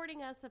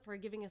supporting us, for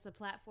giving us a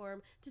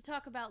platform to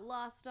talk about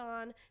Lost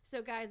on.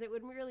 So, guys, it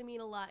would really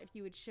mean a lot if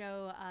you would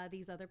show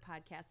these other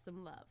podcasts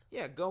some love.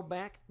 Yeah, go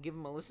back, give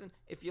them a listen.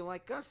 If you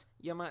like us,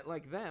 you might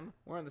like them.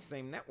 We're on the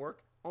same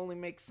network. Only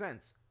makes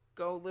sense.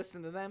 Go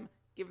listen to them.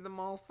 Give them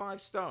all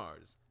 5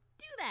 stars.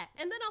 Do that,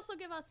 and then also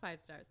give us 5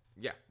 stars.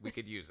 Yeah, we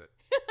could use it.